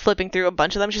she's like flipping through a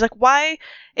bunch of them. She's like, "Why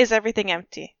is everything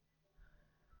empty?"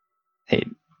 he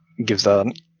gives a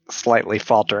slightly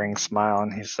faltering smile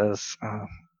and he says,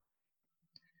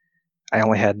 I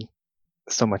only had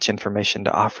so much information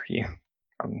to offer you.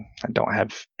 I don't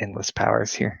have endless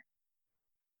powers here.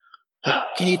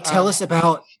 Can you tell us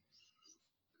about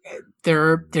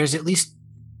there's at least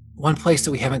one place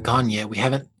that we haven't gone yet. We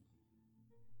haven't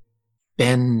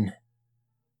been.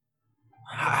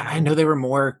 I know there were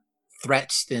more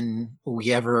threats than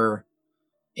we ever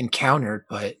encountered,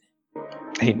 but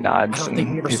He I nods don't and think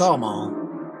we ever saw them all.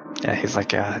 Yeah, he's like,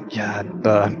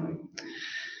 the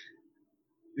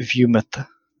Vumuth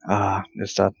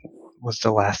was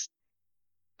the last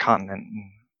continent.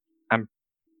 And I'm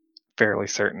fairly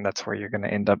certain that's where you're going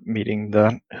to end up meeting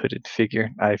the hooded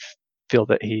figure. I feel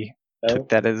that he took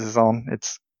that as his own.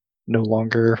 It's no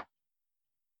longer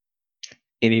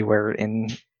anywhere in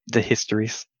the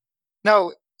histories.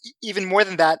 No, even more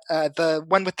than that. The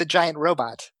one with the giant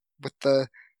robot with the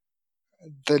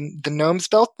gnomes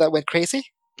belt that went crazy.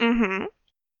 Mm-hmm.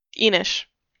 Enish.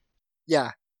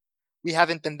 Yeah, we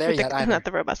haven't been there yet either. Not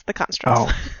the robots, the constructs.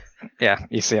 Oh, yeah.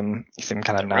 You see him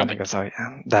kind of nod. He goes, "Oh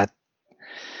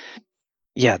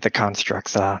yeah, the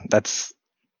constructs. That's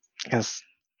because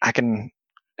I can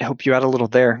help you out a little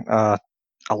there. A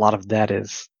lot of that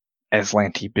is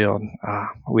Aslanti build.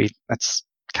 That's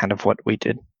kind of what we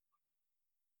did."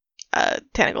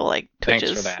 Tanagle like Thanks for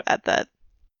twitches that. at that.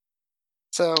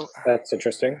 So That's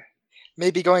interesting.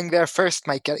 maybe going there first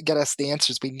might get us the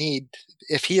answers we need.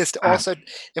 If he is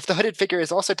if the hooded figure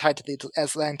is also tied to the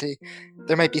Aslanti,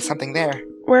 there might be something there.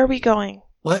 Where are we going?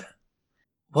 What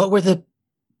were the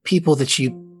people that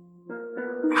you?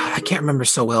 I can't remember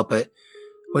so well, but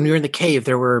when we were in the cave,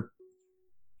 you're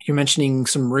mentioning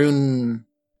some rune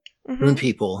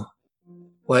people.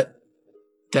 What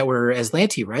that were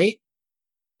Aslanti, right?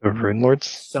 The Rune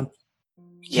Lords?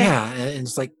 Yeah, and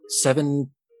it's like 7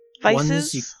 Vices?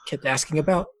 ones you kept asking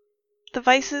about. The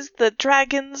vices, the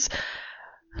dragons.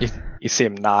 You see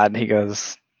him nod. He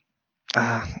goes,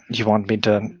 "You want me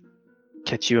to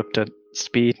catch you up to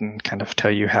speed and kind of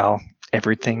tell you how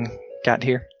everything got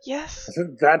here?" Yes.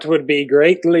 That would be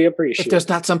greatly appreciated. If there's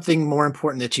not something more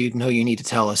important that you know you need to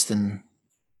tell us, then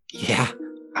yeah.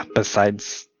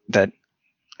 Besides that,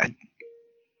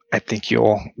 I think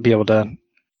you'll be able to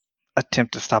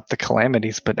attempt to stop the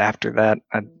calamities, but after that,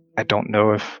 I don't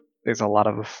know if there's a lot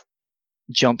of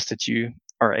jumps that you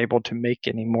are able to make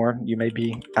anymore.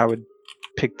 I would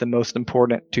pick the most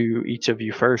important to each of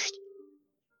you first.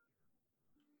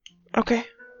 Okay.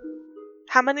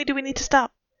 How many do we need to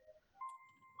stop?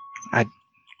 I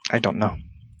don't know.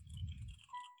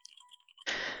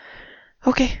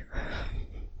 Okay.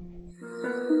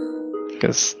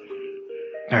 Because,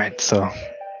 alright, so a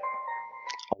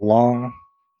long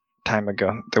time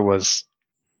ago, there was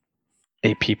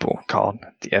a people called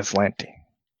the Aslanti.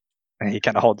 And he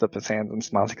kind of holds up his hands and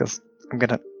smiles. He goes, I'm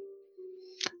gonna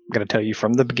tell you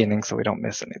from the beginning so we don't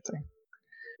miss anything.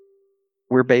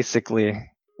 We're basically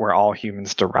where all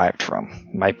humans derived from.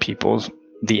 My people's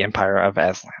the Empire of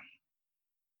Aslan.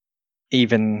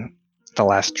 Even the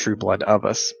last true blood of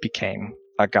us became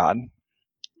a god,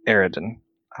 Eridan.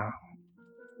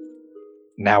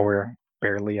 Now we're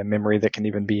barely a memory that can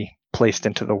even be placed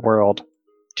into the world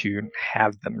to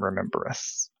have them remember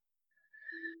us.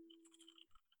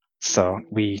 So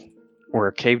we were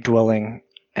a cave-dwelling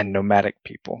and nomadic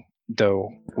people, though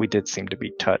we did seem to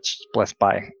be touched, blessed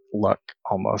by luck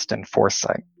almost and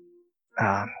foresight.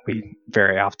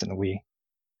 Very often we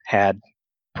had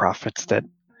prophets that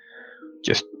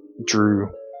just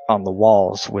drew on the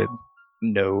walls with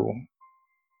no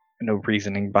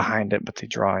reasoning behind it, but the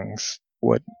drawings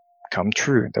would come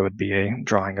true. There would be a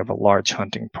drawing of a large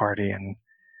hunting party, and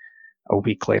a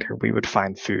week later, we would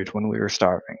find food when we were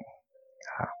starving.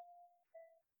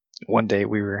 One day,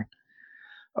 we were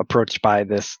approached by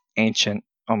this ancient,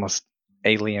 almost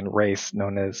alien race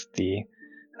known as the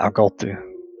Algoltu.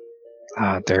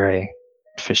 They're a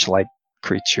fish-like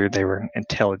creature. They were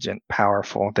intelligent,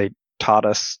 powerful. They taught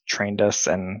us, trained us,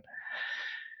 and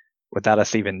without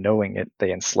us even knowing it,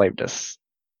 they enslaved us.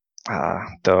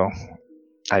 Though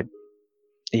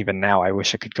even now, I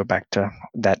wish I could go back to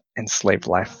that enslaved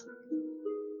life.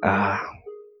 And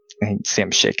you see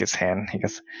him shake his hand. He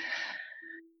goes,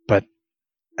 but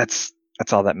that's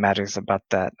all that matters about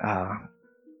that.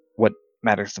 What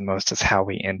matters the most is how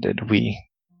we ended. We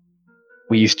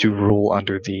used to rule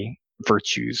under the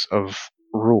virtues of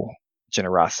rule: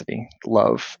 generosity,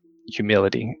 love,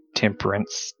 humility,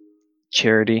 temperance,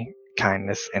 charity,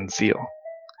 kindness, and zeal.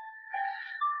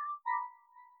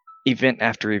 Event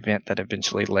after event that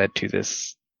eventually led to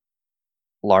this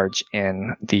large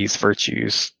inn, these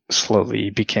virtues slowly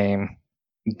became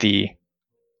the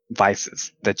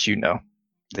vices that you know.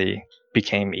 They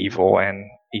became evil, and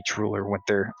each ruler went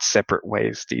their separate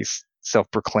ways. These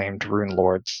self-proclaimed rune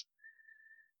lords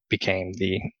became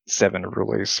the 7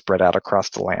 rulers spread out across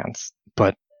the lands.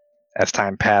 But as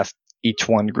time passed, each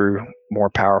one grew more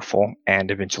powerful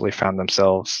and eventually found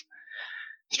themselves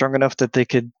strong enough that they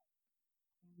could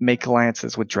make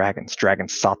alliances with dragons.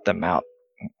 Dragons sought them out.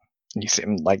 You see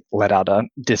him let out a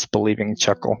disbelieving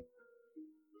chuckle.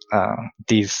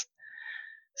 These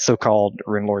so-called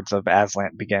rune lords of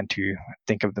Aslant began to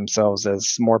think of themselves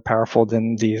as more powerful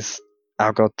than these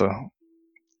Algoto,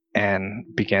 and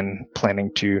began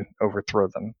planning to overthrow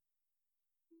them.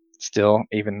 Still,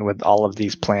 even with all of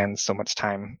these plans, so much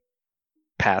time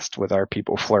passed with our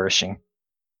people flourishing.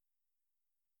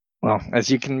 Well,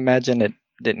 as you can imagine, it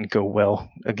didn't go well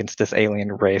against this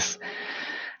alien race.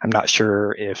 I'm not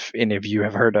sure if any of you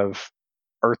have heard of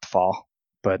Earthfall,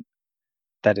 but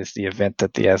that is the event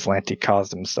that the Aslanti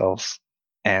caused themselves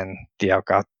and the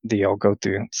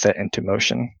Algothu set into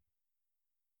motion.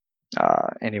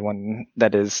 Anyone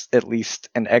that is at least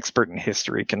an expert in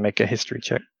history can make a history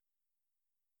check.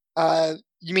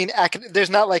 You mean there's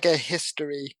not like a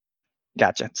history?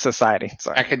 Gotcha. Society.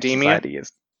 Sorry. Academia? Society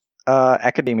is.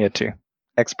 Academia too.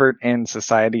 Expert in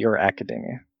society or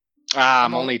academia.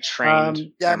 I'm only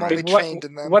trained. Yeah, I'm only trained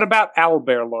in them. What about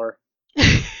owlbear lore?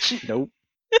 Nope.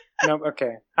 No,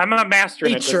 okay. I'm a master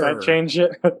in it. Does Nature. that change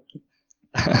it?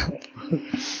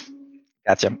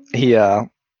 Gotcha.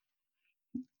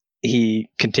 He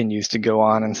continues to go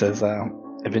on and says,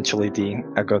 eventually the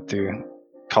Agothu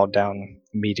called down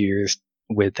meteors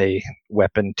with a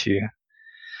weapon to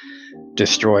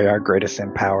destroy our greatest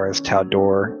empowers,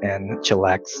 Taldor and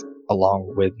Chillax,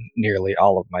 along with nearly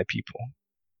all of my people.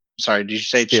 Sorry, did you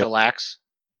say Still. chillax?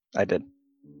 I did.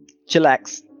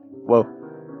 Chillax. Whoa.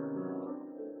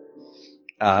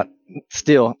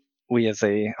 Still, we as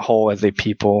a whole, as a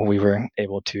people, we were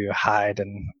able to hide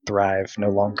and thrive, no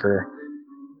longer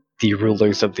the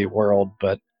rulers of the world,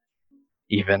 but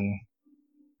even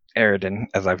Eridan,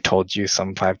 as I've told you,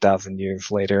 some 5,000 years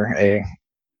later, a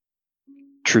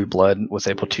true blood was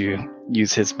able to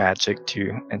use his magic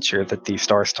to ensure that the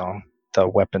Starstone, the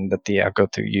weapon that the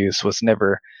Algothu used, was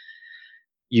never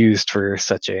used for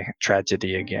such a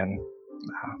tragedy again.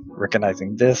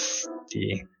 Recognizing this,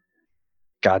 the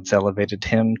gods elevated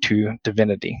him to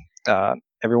divinity.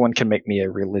 Everyone can make me a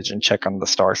religion check on the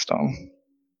Starstone.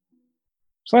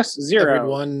 +0.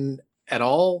 Everyone at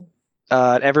all?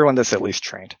 Everyone that's at least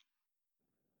trained.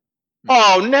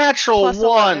 Oh, natural +11.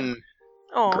 1!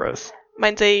 Oh, Gross.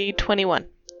 mine's a 21.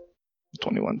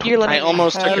 21. You're letting I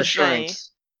almost me took use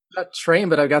assurance. Not trained,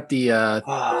 but I've got the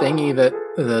thingy that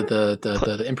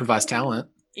the improvised talent.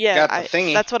 Yeah, Got the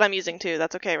thingy. that's what I'm using too.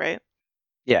 That's okay, right?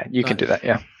 Yeah, you can do that,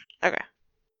 yeah. Okay.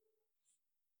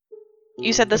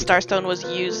 You said the Starstone was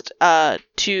used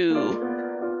to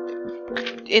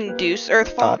induce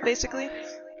Earthfall, basically?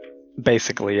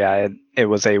 Basically, yeah, it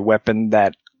was a weapon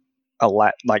that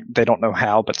they don't know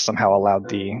how, but somehow allowed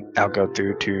the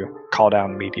Algothu to call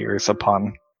down meteors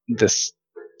upon this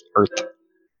Earth.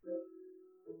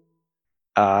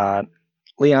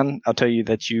 Leon, I'll tell you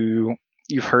that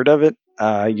you've heard of it.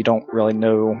 You don't really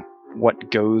know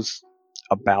what goes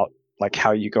about, like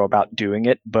how you go about doing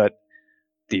it, but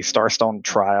the Starstone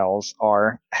trials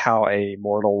are how a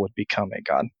mortal would become a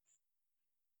god.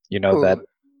 You know Ooh. that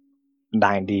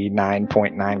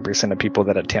 99.9% of people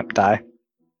that attempt die.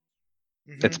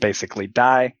 Mhm. It's basically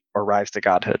die or rise to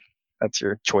godhood. That's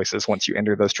your choices once you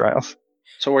enter those trials.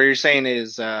 So what you're saying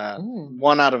is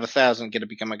 1 out of 1,000 get to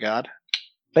become a god?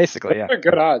 Basically, yeah. Those are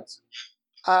good odds.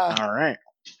 All right.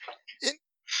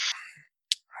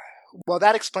 Well,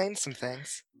 that explains some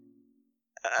things.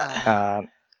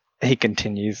 He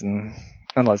continues, and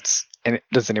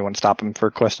does anyone stop him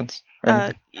for questions?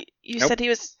 You Nope. said he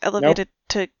was elevated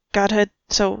to godhood,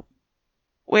 so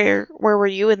where were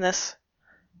you in this?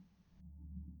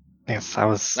 Yes, I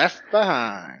was Left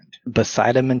behind.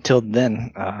 beside him until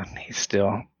then.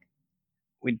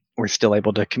 We're still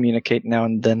able to communicate now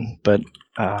and then, but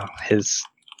he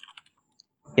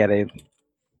had a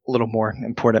little more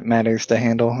important matters to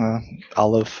handle,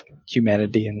 all of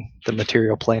humanity and the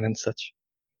material plane and such.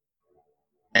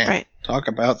 Man, Right. Talk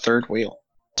about third wheel.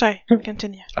 Sorry,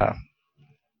 continue.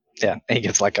 Yeah, he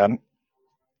gets like a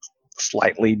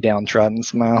slightly downtrodden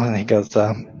smile, and he goes,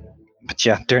 but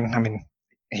yeah,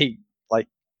 he like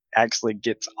actually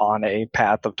gets on a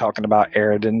path of talking about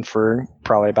Eridan for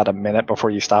probably about a minute before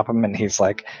you stop him, and he's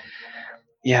like,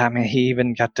 yeah, he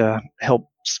even got to help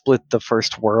split the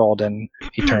first world, and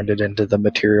he turned it into the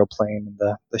material plane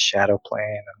and the shadow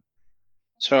plane.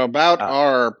 So about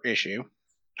our issue.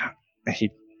 And he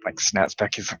like snaps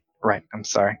back. He's like, right, I'm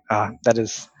sorry. That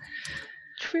is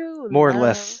True more or love.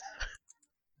 less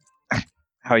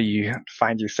how you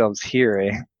find yourselves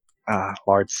here, a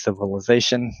large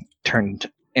civilization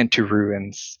turned into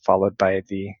ruins, followed by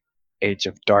the Age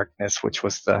of Darkness, which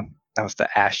was the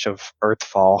ash of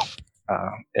Earthfall.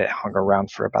 It hung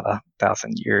around for about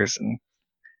 1,000 years, and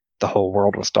the whole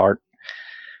world was dark.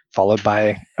 Followed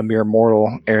by a mere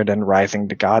mortal, Eridan rising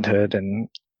to godhood and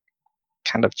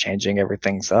kind of changing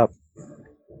everything's up.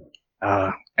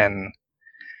 And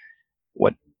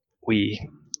what we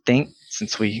think,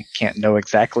 since we can't know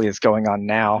exactly is going on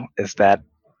now, is that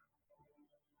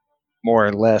more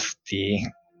or less the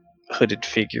hooded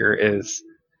figure is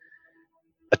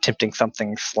attempting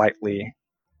something slightly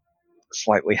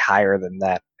higher than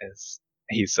that. Is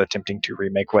he's attempting to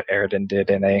remake what Eridan did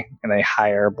in a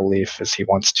higher belief, as he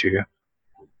wants to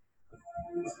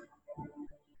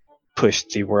push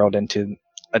the world into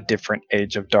a different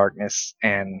age of darkness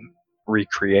and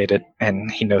recreate it. And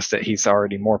he knows that he's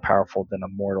already more powerful than a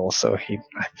mortal, so I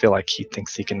feel like he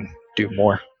thinks he can do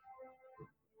more.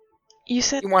 You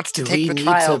said He wants to Do take we the need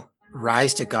trial. to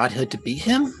rise to godhood to beat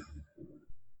him?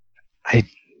 I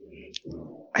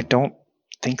don't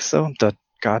think so. The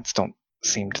gods don't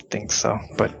seem to think so,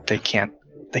 but they can't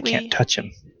touch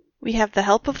him. we have the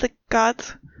help of the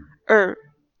gods, or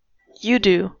you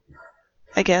do,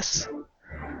 I guess.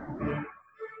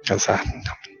 Because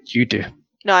you do.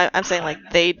 No, I'm saying like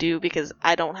they do because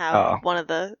I don't have one of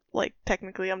the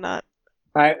technically I'm not.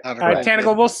 All right,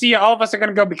 Tanacle, we'll see you. All of us are going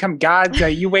to go become gods.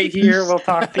 You wait here. We'll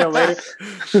talk to you later.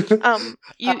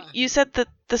 You said that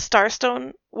the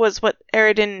Starstone was what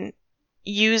Eridan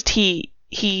used.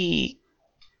 He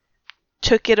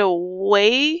took it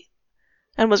away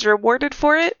and was rewarded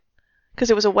for it because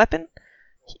it was a weapon.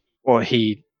 Well,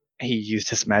 he used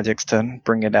his magics to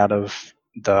bring it out of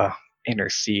the inner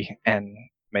sea and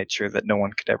made sure that no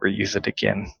one could ever use it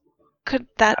again. Could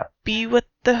that be what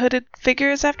the hooded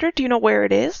figure is after? Do you know where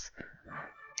it is?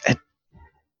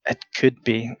 It could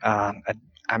be.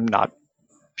 I'm not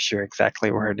sure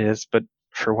exactly where it is, but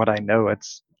for what I know,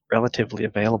 it's relatively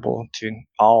available to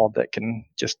all that can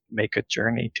just make a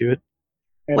journey to it.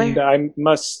 And I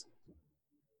must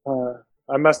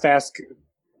ask,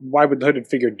 why would the hooded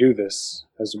figure do this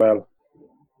as well?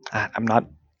 I'm not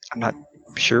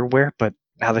sure where, but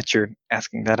now that you're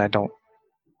asking that, I don't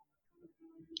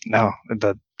know.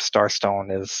 The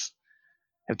Starstone is,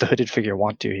 if the hooded figure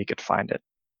want to, he could find it.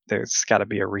 There's got to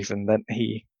be a reason that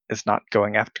he is not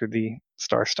going after the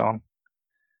Starstone.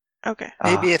 Okay.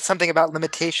 Maybe it's something about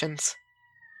limitations.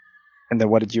 And then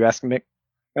what did you ask, Mick?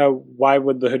 Why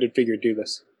would the hooded figure do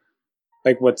this?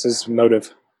 What's his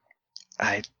motive?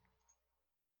 I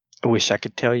wish I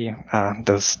could tell you.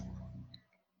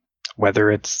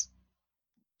 Whether it's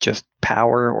just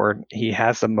power or he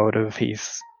has a motive.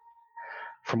 He's,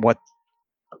 from what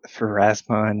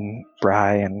Pharasma and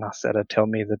Bry and Naseta tell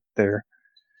me, that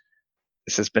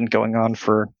this has been going on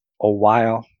for a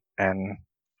while, and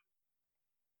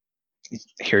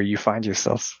here you find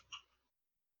yourselves.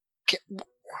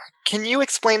 Can you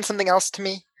explain something else to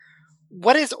me?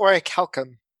 What is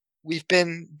Orichalcum? We've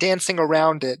been dancing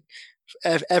around it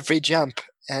every jump,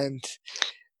 and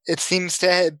it seems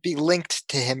to be linked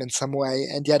to him in some way,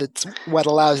 and yet it's what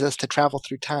allows us to travel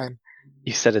through time.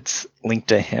 You said it's linked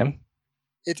to him?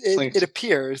 It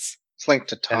appears. It's linked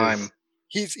to time.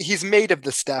 He's made of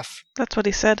the stuff. That's what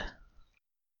he said.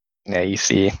 Yeah, you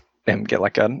see him get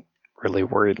like a really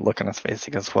worried look on his face.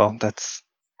 He goes, well, that's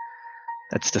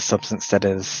the substance that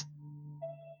is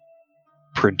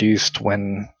produced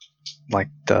when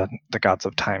the gods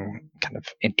of time kind of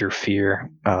interfere.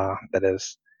 That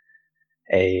is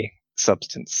a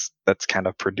substance that's kind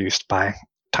of produced by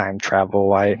time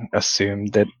travel, I assume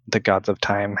that the gods of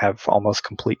time have almost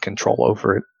complete control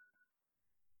over it.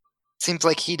 Seems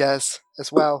like he does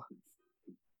as well.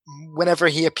 Whenever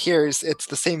he appears, it's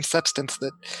the same substance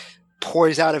that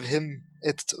pours out of him.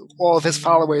 It's all of his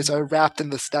followers are wrapped in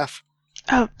the stuff.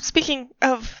 Oh, speaking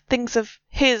of things of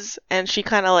his, and she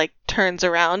kind of like turns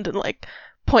around and like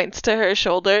points to her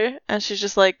shoulder, and she's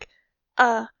just like,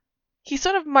 he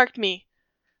sort of marked me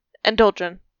and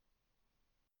Doldrin.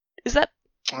 Is that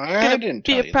I gonna didn't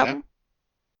be tell a you problem?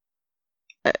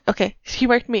 Okay, he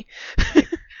marked me.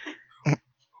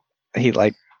 He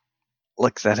like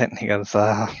looks at it and he goes,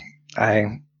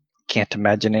 I can't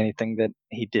imagine anything that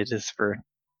he did is for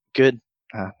good.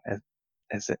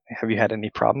 Have you had any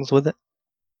problems with it?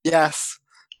 Yes,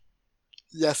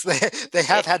 they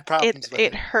have had problems with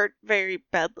it it. hurt very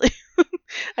badly.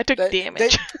 I took They-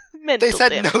 damage. They Mental said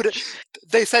damage. no to.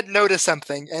 They said no to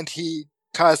something, and he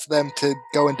caused them to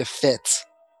go into fits.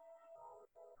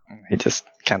 He just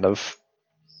kind of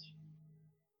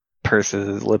purses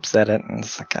his lips at it and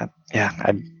is like,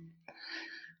 I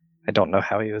don't know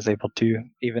how he was able to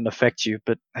even affect you,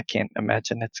 but I can't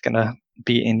imagine it's gonna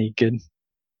be any good.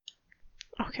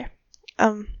 Okay.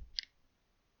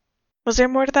 Was there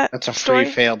more to that That's a story?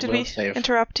 free failed Did will we save.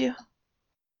 interrupt you?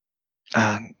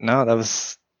 No, that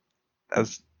was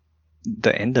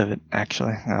the end of it.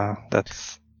 Actually,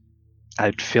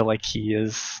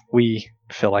 we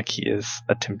feel like he is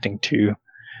attempting to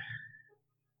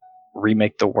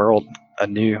remake the world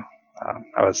anew.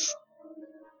 As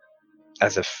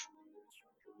if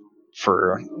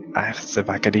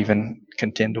I could even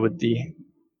contend with the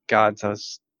gods. I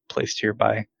was placed here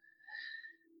by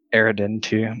Eridan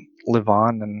to live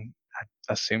on, and I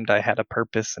assumed I had a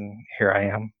purpose, and here I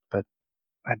am. But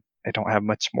I don't have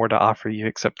much more to offer you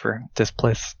except for this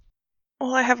place.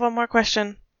 Well, I have one more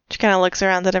question. She kind of looks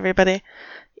around at everybody.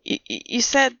 You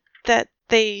said that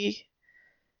they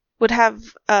would have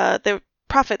the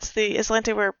prophets, the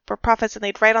Islante were prophets, and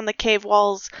they'd write on the cave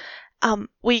walls.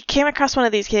 We came across one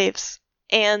of these caves,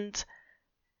 and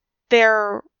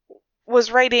there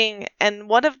was writing, and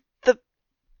one of the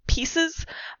pieces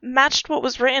matched what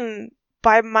was written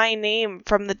by my name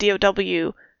from the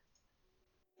DOW.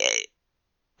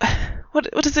 What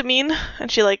does it mean?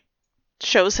 And she like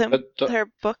shows him her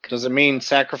book. Does it mean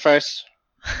sacrifice?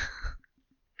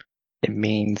 It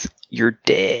means you're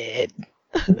dead.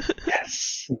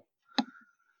 Yes.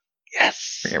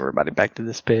 Yes. Bring everybody back to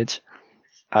this page.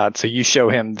 So you show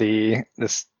him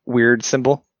this weird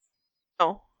symbol.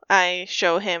 Oh, I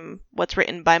show him what's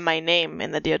written by my name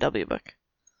in the DOW book.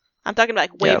 I'm talking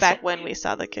like way back when we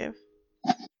saw the cave.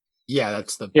 Yeah,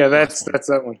 that's the. Yeah, that's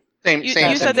that one. Same. You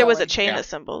same said there was a symbol. chain Yeah. of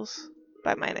symbols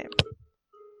by my name.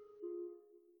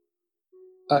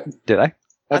 Did I? I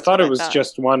That's thought what it I was thought.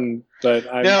 just one, but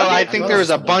No, I think there was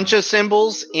a Well, bunch of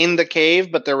symbols in the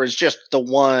cave, but there was just the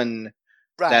one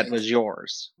Right. that was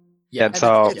yours. Yeah. And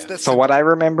So it's the so what I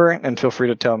remember, and feel free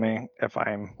to tell me if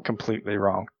I'm completely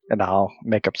wrong, and I'll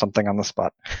make up something on the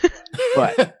spot.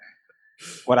 But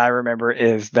what I remember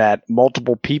is that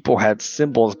multiple people had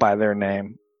symbols by their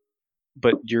name,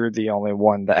 but you're the only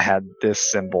one that had this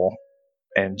symbol,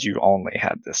 and you only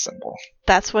had this symbol.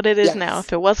 That's what it is Yes. now.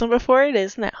 If it wasn't before, it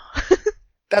is now.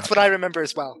 That's what I remember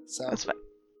as well. So That's fine.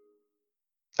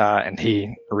 And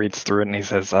he reads through it and he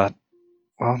says, well,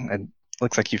 it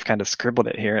looks like you've kind of scribbled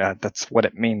it here. That's what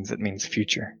it means. It means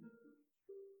future.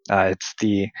 It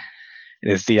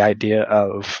is the idea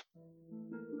of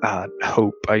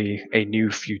hope, a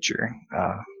new future.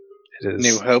 It is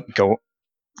New hope.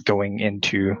 going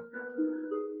into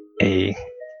a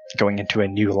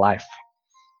new life.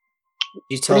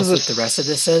 you tell What us is what this? the rest of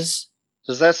this is?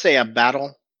 Does that say a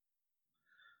battle?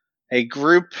 A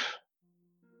group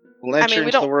will I enter mean, we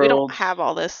into the don't world. have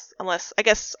all this unless I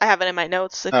guess I have it in my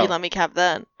notes. If Oh. you let me have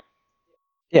that.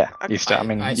 Yeah, Okay. you still. I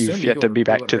mean, I assume you've you yet to were- be you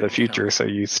back were to the written future, down. so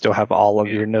you still have all of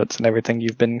Yeah. your notes and everything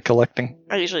you've been collecting.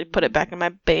 I usually put it back in my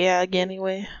bag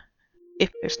anyway,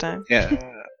 if there's time. Yeah.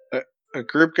 A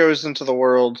group goes into the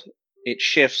world. It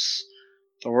shifts.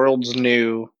 The world's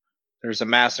new. There's a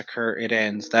massacre. It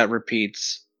ends. That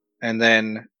repeats. And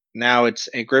then now it's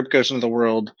a group goes into the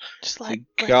world. Just The let me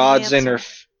gods answer.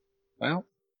 Well,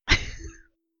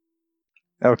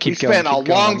 Oh, we keep going. spent a keep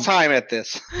going. long I'm- time at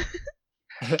this.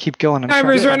 Keep going. I'm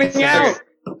Timer's trying to running out.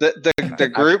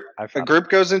 The group I the found group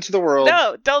goes into the world.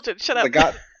 No, Dalton, shut The up.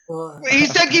 god. Well, He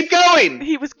said keep going.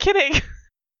 He was kidding.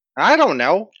 I don't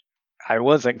know. I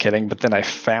wasn't kidding, but then I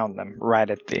found them right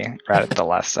at the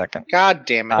last second. God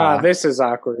damn it. This is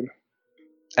awkward.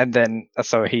 And then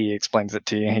so he explains it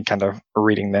to you. He kind of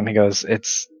reading them. He goes,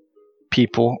 "It's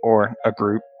people or a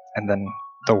group, and then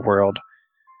the world.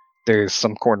 there's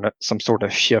some sort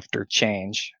of shift or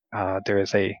change. There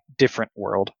is a different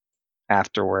world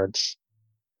afterwards,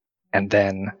 and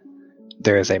then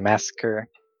there is a massacre,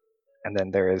 and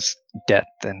then there is death.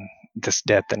 And this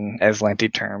death in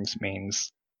Aslanti terms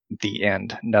means the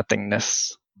end,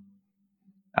 nothingness.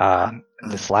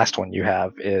 This last one you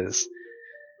have is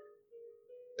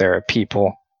there are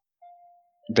people,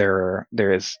 there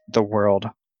is the world,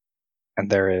 and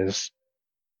there is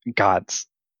gods.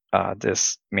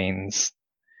 This means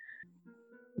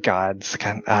gods.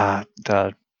 I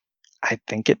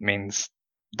think it means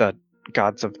the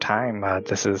gods of time.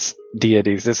 This is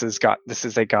deities. This is God. This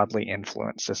is a godly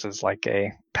influence. This is like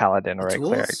a paladin or a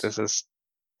cleric. This is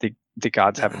the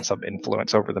gods having some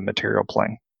influence over the material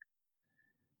plane.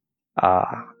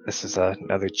 This is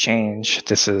another change.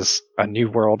 This is a new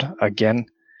world again.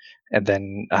 And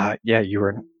then, you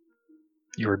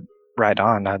were right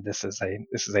on. This is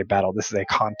a battle. This is a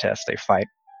contest, a fight.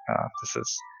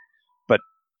 But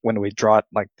when we draw it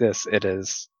like this,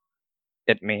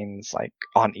 it means like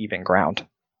on even ground.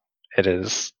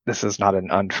 This is not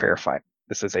an unfair fight.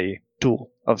 This is a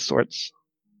duel of sorts.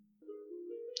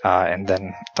 And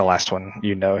then the last one,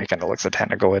 he kind of looks at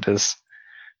Tanago. It is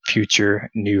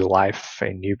future, new life,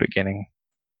 a new beginning.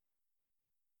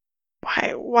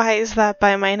 Why is that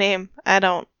by my name? I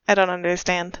don't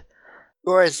understand.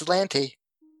 Or Aslanti.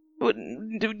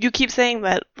 You keep saying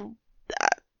that.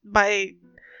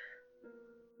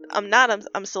 I'm not.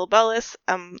 I'm still Bellis.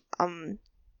 I'm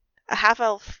a half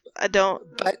elf. I don't.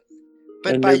 But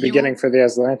a by new beginning for the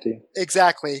Aslanti.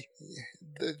 Exactly.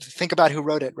 Think about who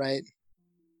wrote it, right?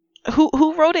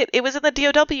 Who wrote it? It was in the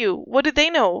DOW. What did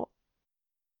they know?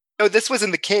 No, this was in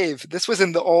the cave. This was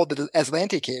in the old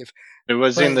Aslanti cave. It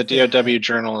was in the DOW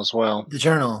journal as well. The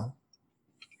journal.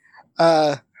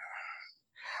 I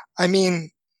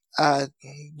mean,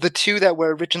 the two that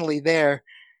were originally there,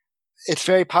 it's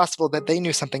very possible that they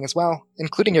knew something as well,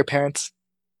 including your parents.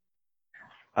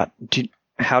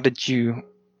 How did you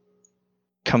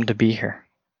come to be here?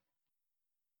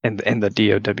 In the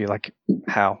DOW, like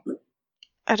how?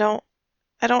 I don't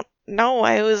know.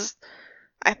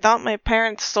 I thought my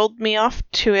parents sold me off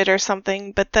to it or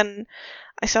something, but then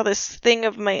I saw this thing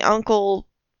of my uncle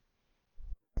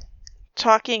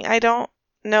talking. I don't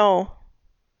know.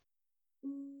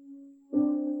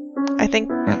 I think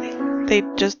they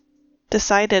just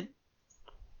decided.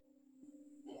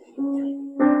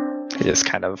 He just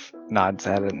kind of nods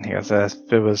at it, and he goes,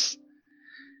 "If it was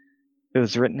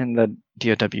written in the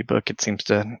DOW book, it seems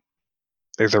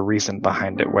there's a reason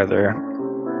behind it, whether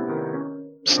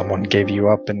someone gave you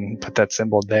up and put that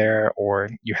symbol there, or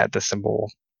you had the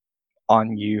symbol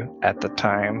on you at the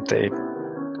time." The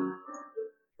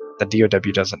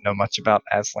DOW doesn't know much about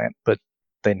Aslant, but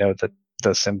they know that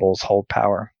the symbols hold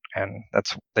power, and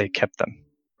they kept them.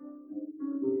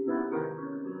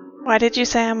 Why did you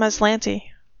say I'm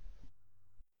Aslanti?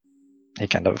 He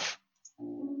kind of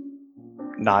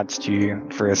nods to you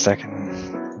for a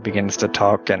second, begins to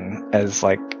talk, and as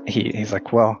like he's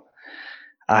like, "Well,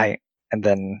 and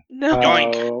then No.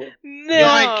 Yoink.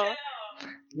 No.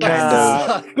 kind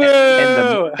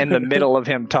of in the middle of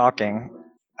him talking,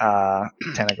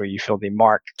 Tanago, you feel the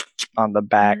mark on the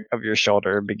back of your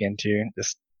shoulder begin to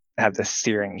just have this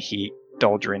searing heat.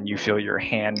 Doldrin, you feel your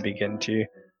hand begin to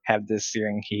have this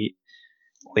searing heat.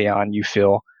 Leon, you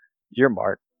feel your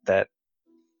mark that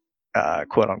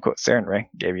quote unquote Sarenrae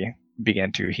gave you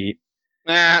begin to heat.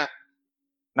 Nah.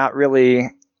 Not really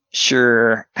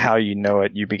sure how you know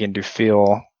it. You begin to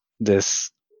feel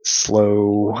this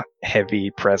slow, heavy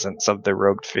presence of the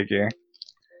robed figure.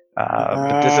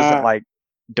 But this isn't like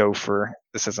Dofer.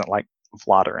 This isn't like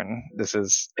Vladarin. This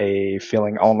is a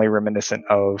feeling only reminiscent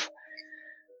of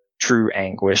true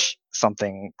anguish,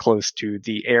 something close to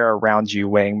the air around you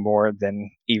weighing more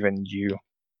than even you.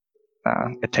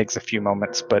 It takes a few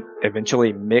moments, but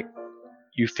eventually, Mick,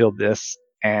 you feel this,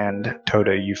 and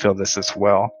Toto, you feel this as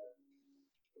well.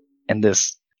 In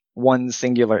this one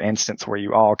singular instance where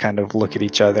you all kind of look at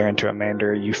each other, and to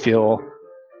Amanda, you feel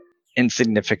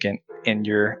insignificant in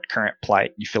your current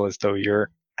plight. You feel as though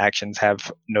your actions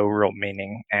have no real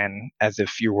meaning, and as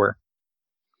if you were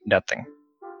nothing.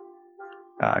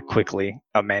 Quickly,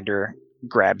 Amanda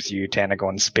grabs you, Tanago,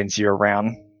 and spins you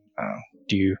around.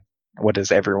 What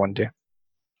does everyone do?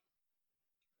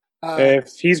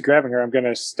 If he's grabbing her, I'm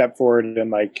gonna step forward and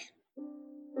like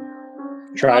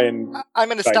try and I'm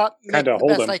gonna stop kind of the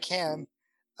hold best him. I can,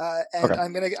 and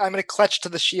Okay. I'm gonna clutch to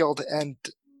the shield and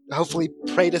hopefully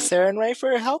pray to Sarenrae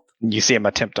for help. You see him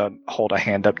attempt to hold a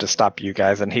hand up to stop you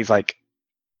guys, and he's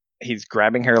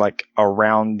grabbing her like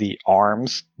around the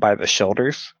arms by the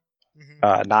shoulders,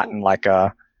 Mm-hmm. not in like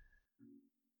a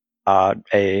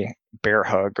a bear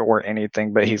hug or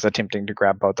anything, but he's attempting to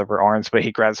grab both of her arms, but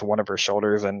he grabs one of her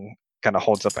shoulders and kind of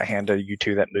holds up a hand to you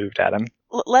two that moved at him.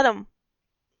 Let him.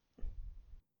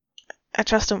 I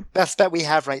trust him. Best bet we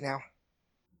have right now.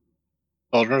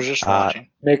 Doldrin's just watching.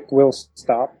 Nick will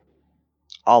stop.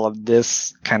 All of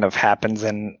this kind of happens,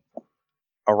 and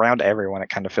around everyone, it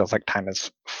kind of feels like time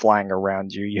is flying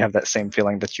around you. You have that same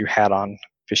feeling that you had on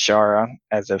Vishara,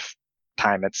 as if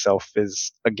time itself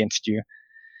is against you.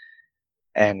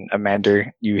 And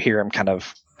Amanda, you hear him kind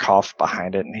of cough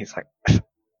behind it, and he's like,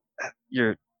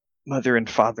 your mother and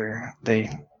father, they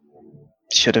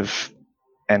should have.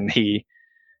 And he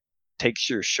takes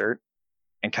your shirt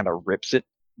and kind of rips it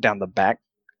down the back,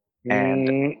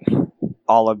 and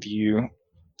all of you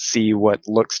see what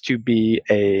looks to be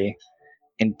a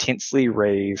intensely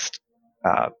raised,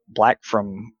 black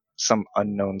from some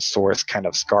unknown source kind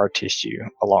of scar tissue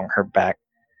along her back.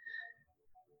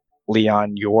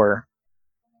 Leon, your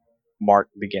mark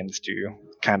begins to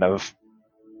kind of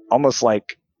almost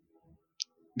like,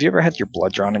 have you ever had your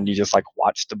blood drawn and you just like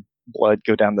watch the blood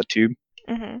go down the tube?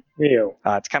 Mm-hmm. Ew.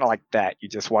 It's kind of like that. You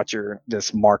just watch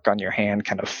this mark on your hand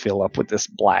kind of fill up with this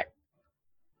black.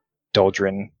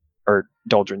 Doldrin,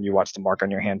 you watch the mark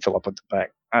on your hand fill up with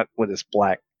with this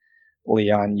black.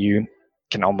 Leon, you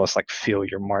can almost like feel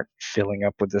your mark filling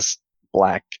up with this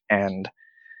black, and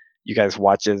you guys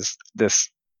watch as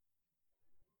this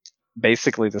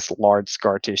large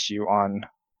scar tissue on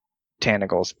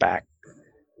Tanagal's back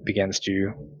begins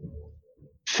to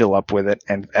fill up with it,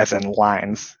 and as in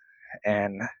lines.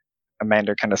 And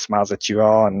Amanda kind of smiles at you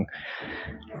all and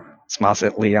smiles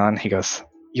at Leon. He goes,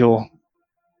 You'll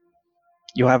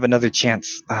have another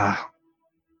chance.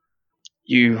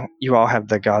 You all have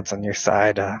the gods on your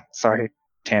side. Sorry,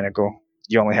 Tanagal,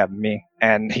 you only have me.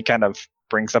 And he kind of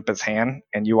brings up his hand,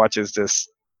 and you watch as this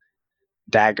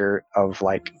dagger of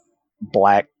like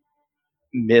black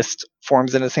mist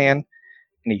forms in his hand,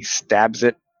 and he stabs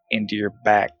it into your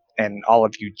back, and all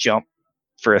of you jump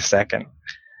for a second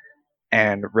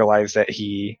and realize that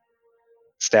he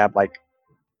stabbed like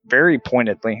very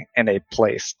pointedly in a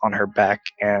place on her back,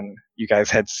 and you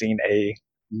guys had seen a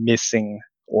missing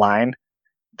line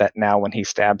that now when he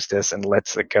stabs this and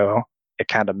lets it go, it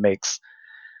kind of makes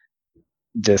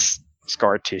this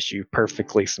scar tissue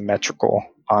perfectly symmetrical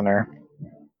on her.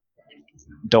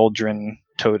 Doldrin,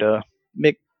 Toda,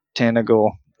 Mick,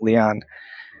 Tanagal, Leon,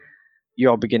 you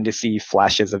all begin to see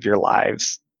flashes of your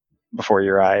lives before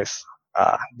your eyes.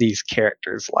 These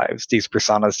characters' lives, these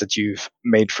personas that you've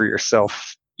made for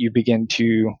yourself, you begin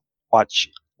to watch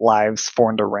lives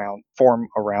form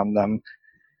around them.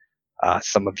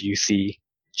 Some of you see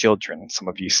children, some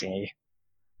of you see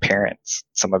parents,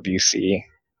 some of you see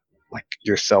like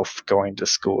yourself going to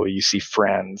school, you see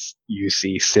friends, you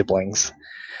see siblings.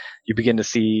 You begin to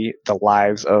see the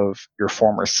lives of your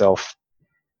former self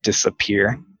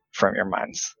disappear from your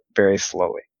minds very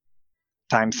slowly.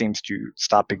 Time seems to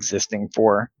stop existing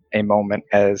for a moment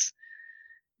as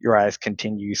your eyes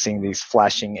continue seeing these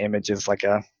flashing images like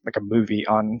a movie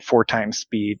on 4 times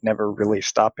speed, never really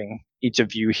stopping. Each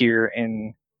of you hear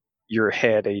in your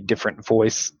head a different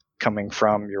voice coming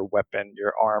from your weapon,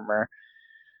 your armor,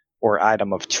 or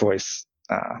item of choice.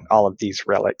 All of these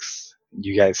relics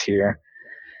you guys hear.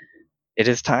 It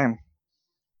is time.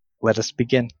 Let us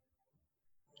begin.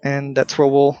 And that's where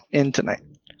we'll end tonight.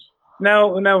 No,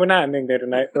 we're not ending there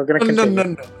tonight. We're gonna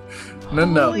continue.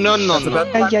 No.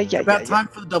 Yeah. About time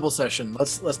for the double session.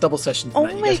 Let's double session Oh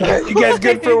tonight. my You guys God. You guys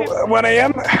good for 1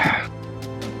 a.m.?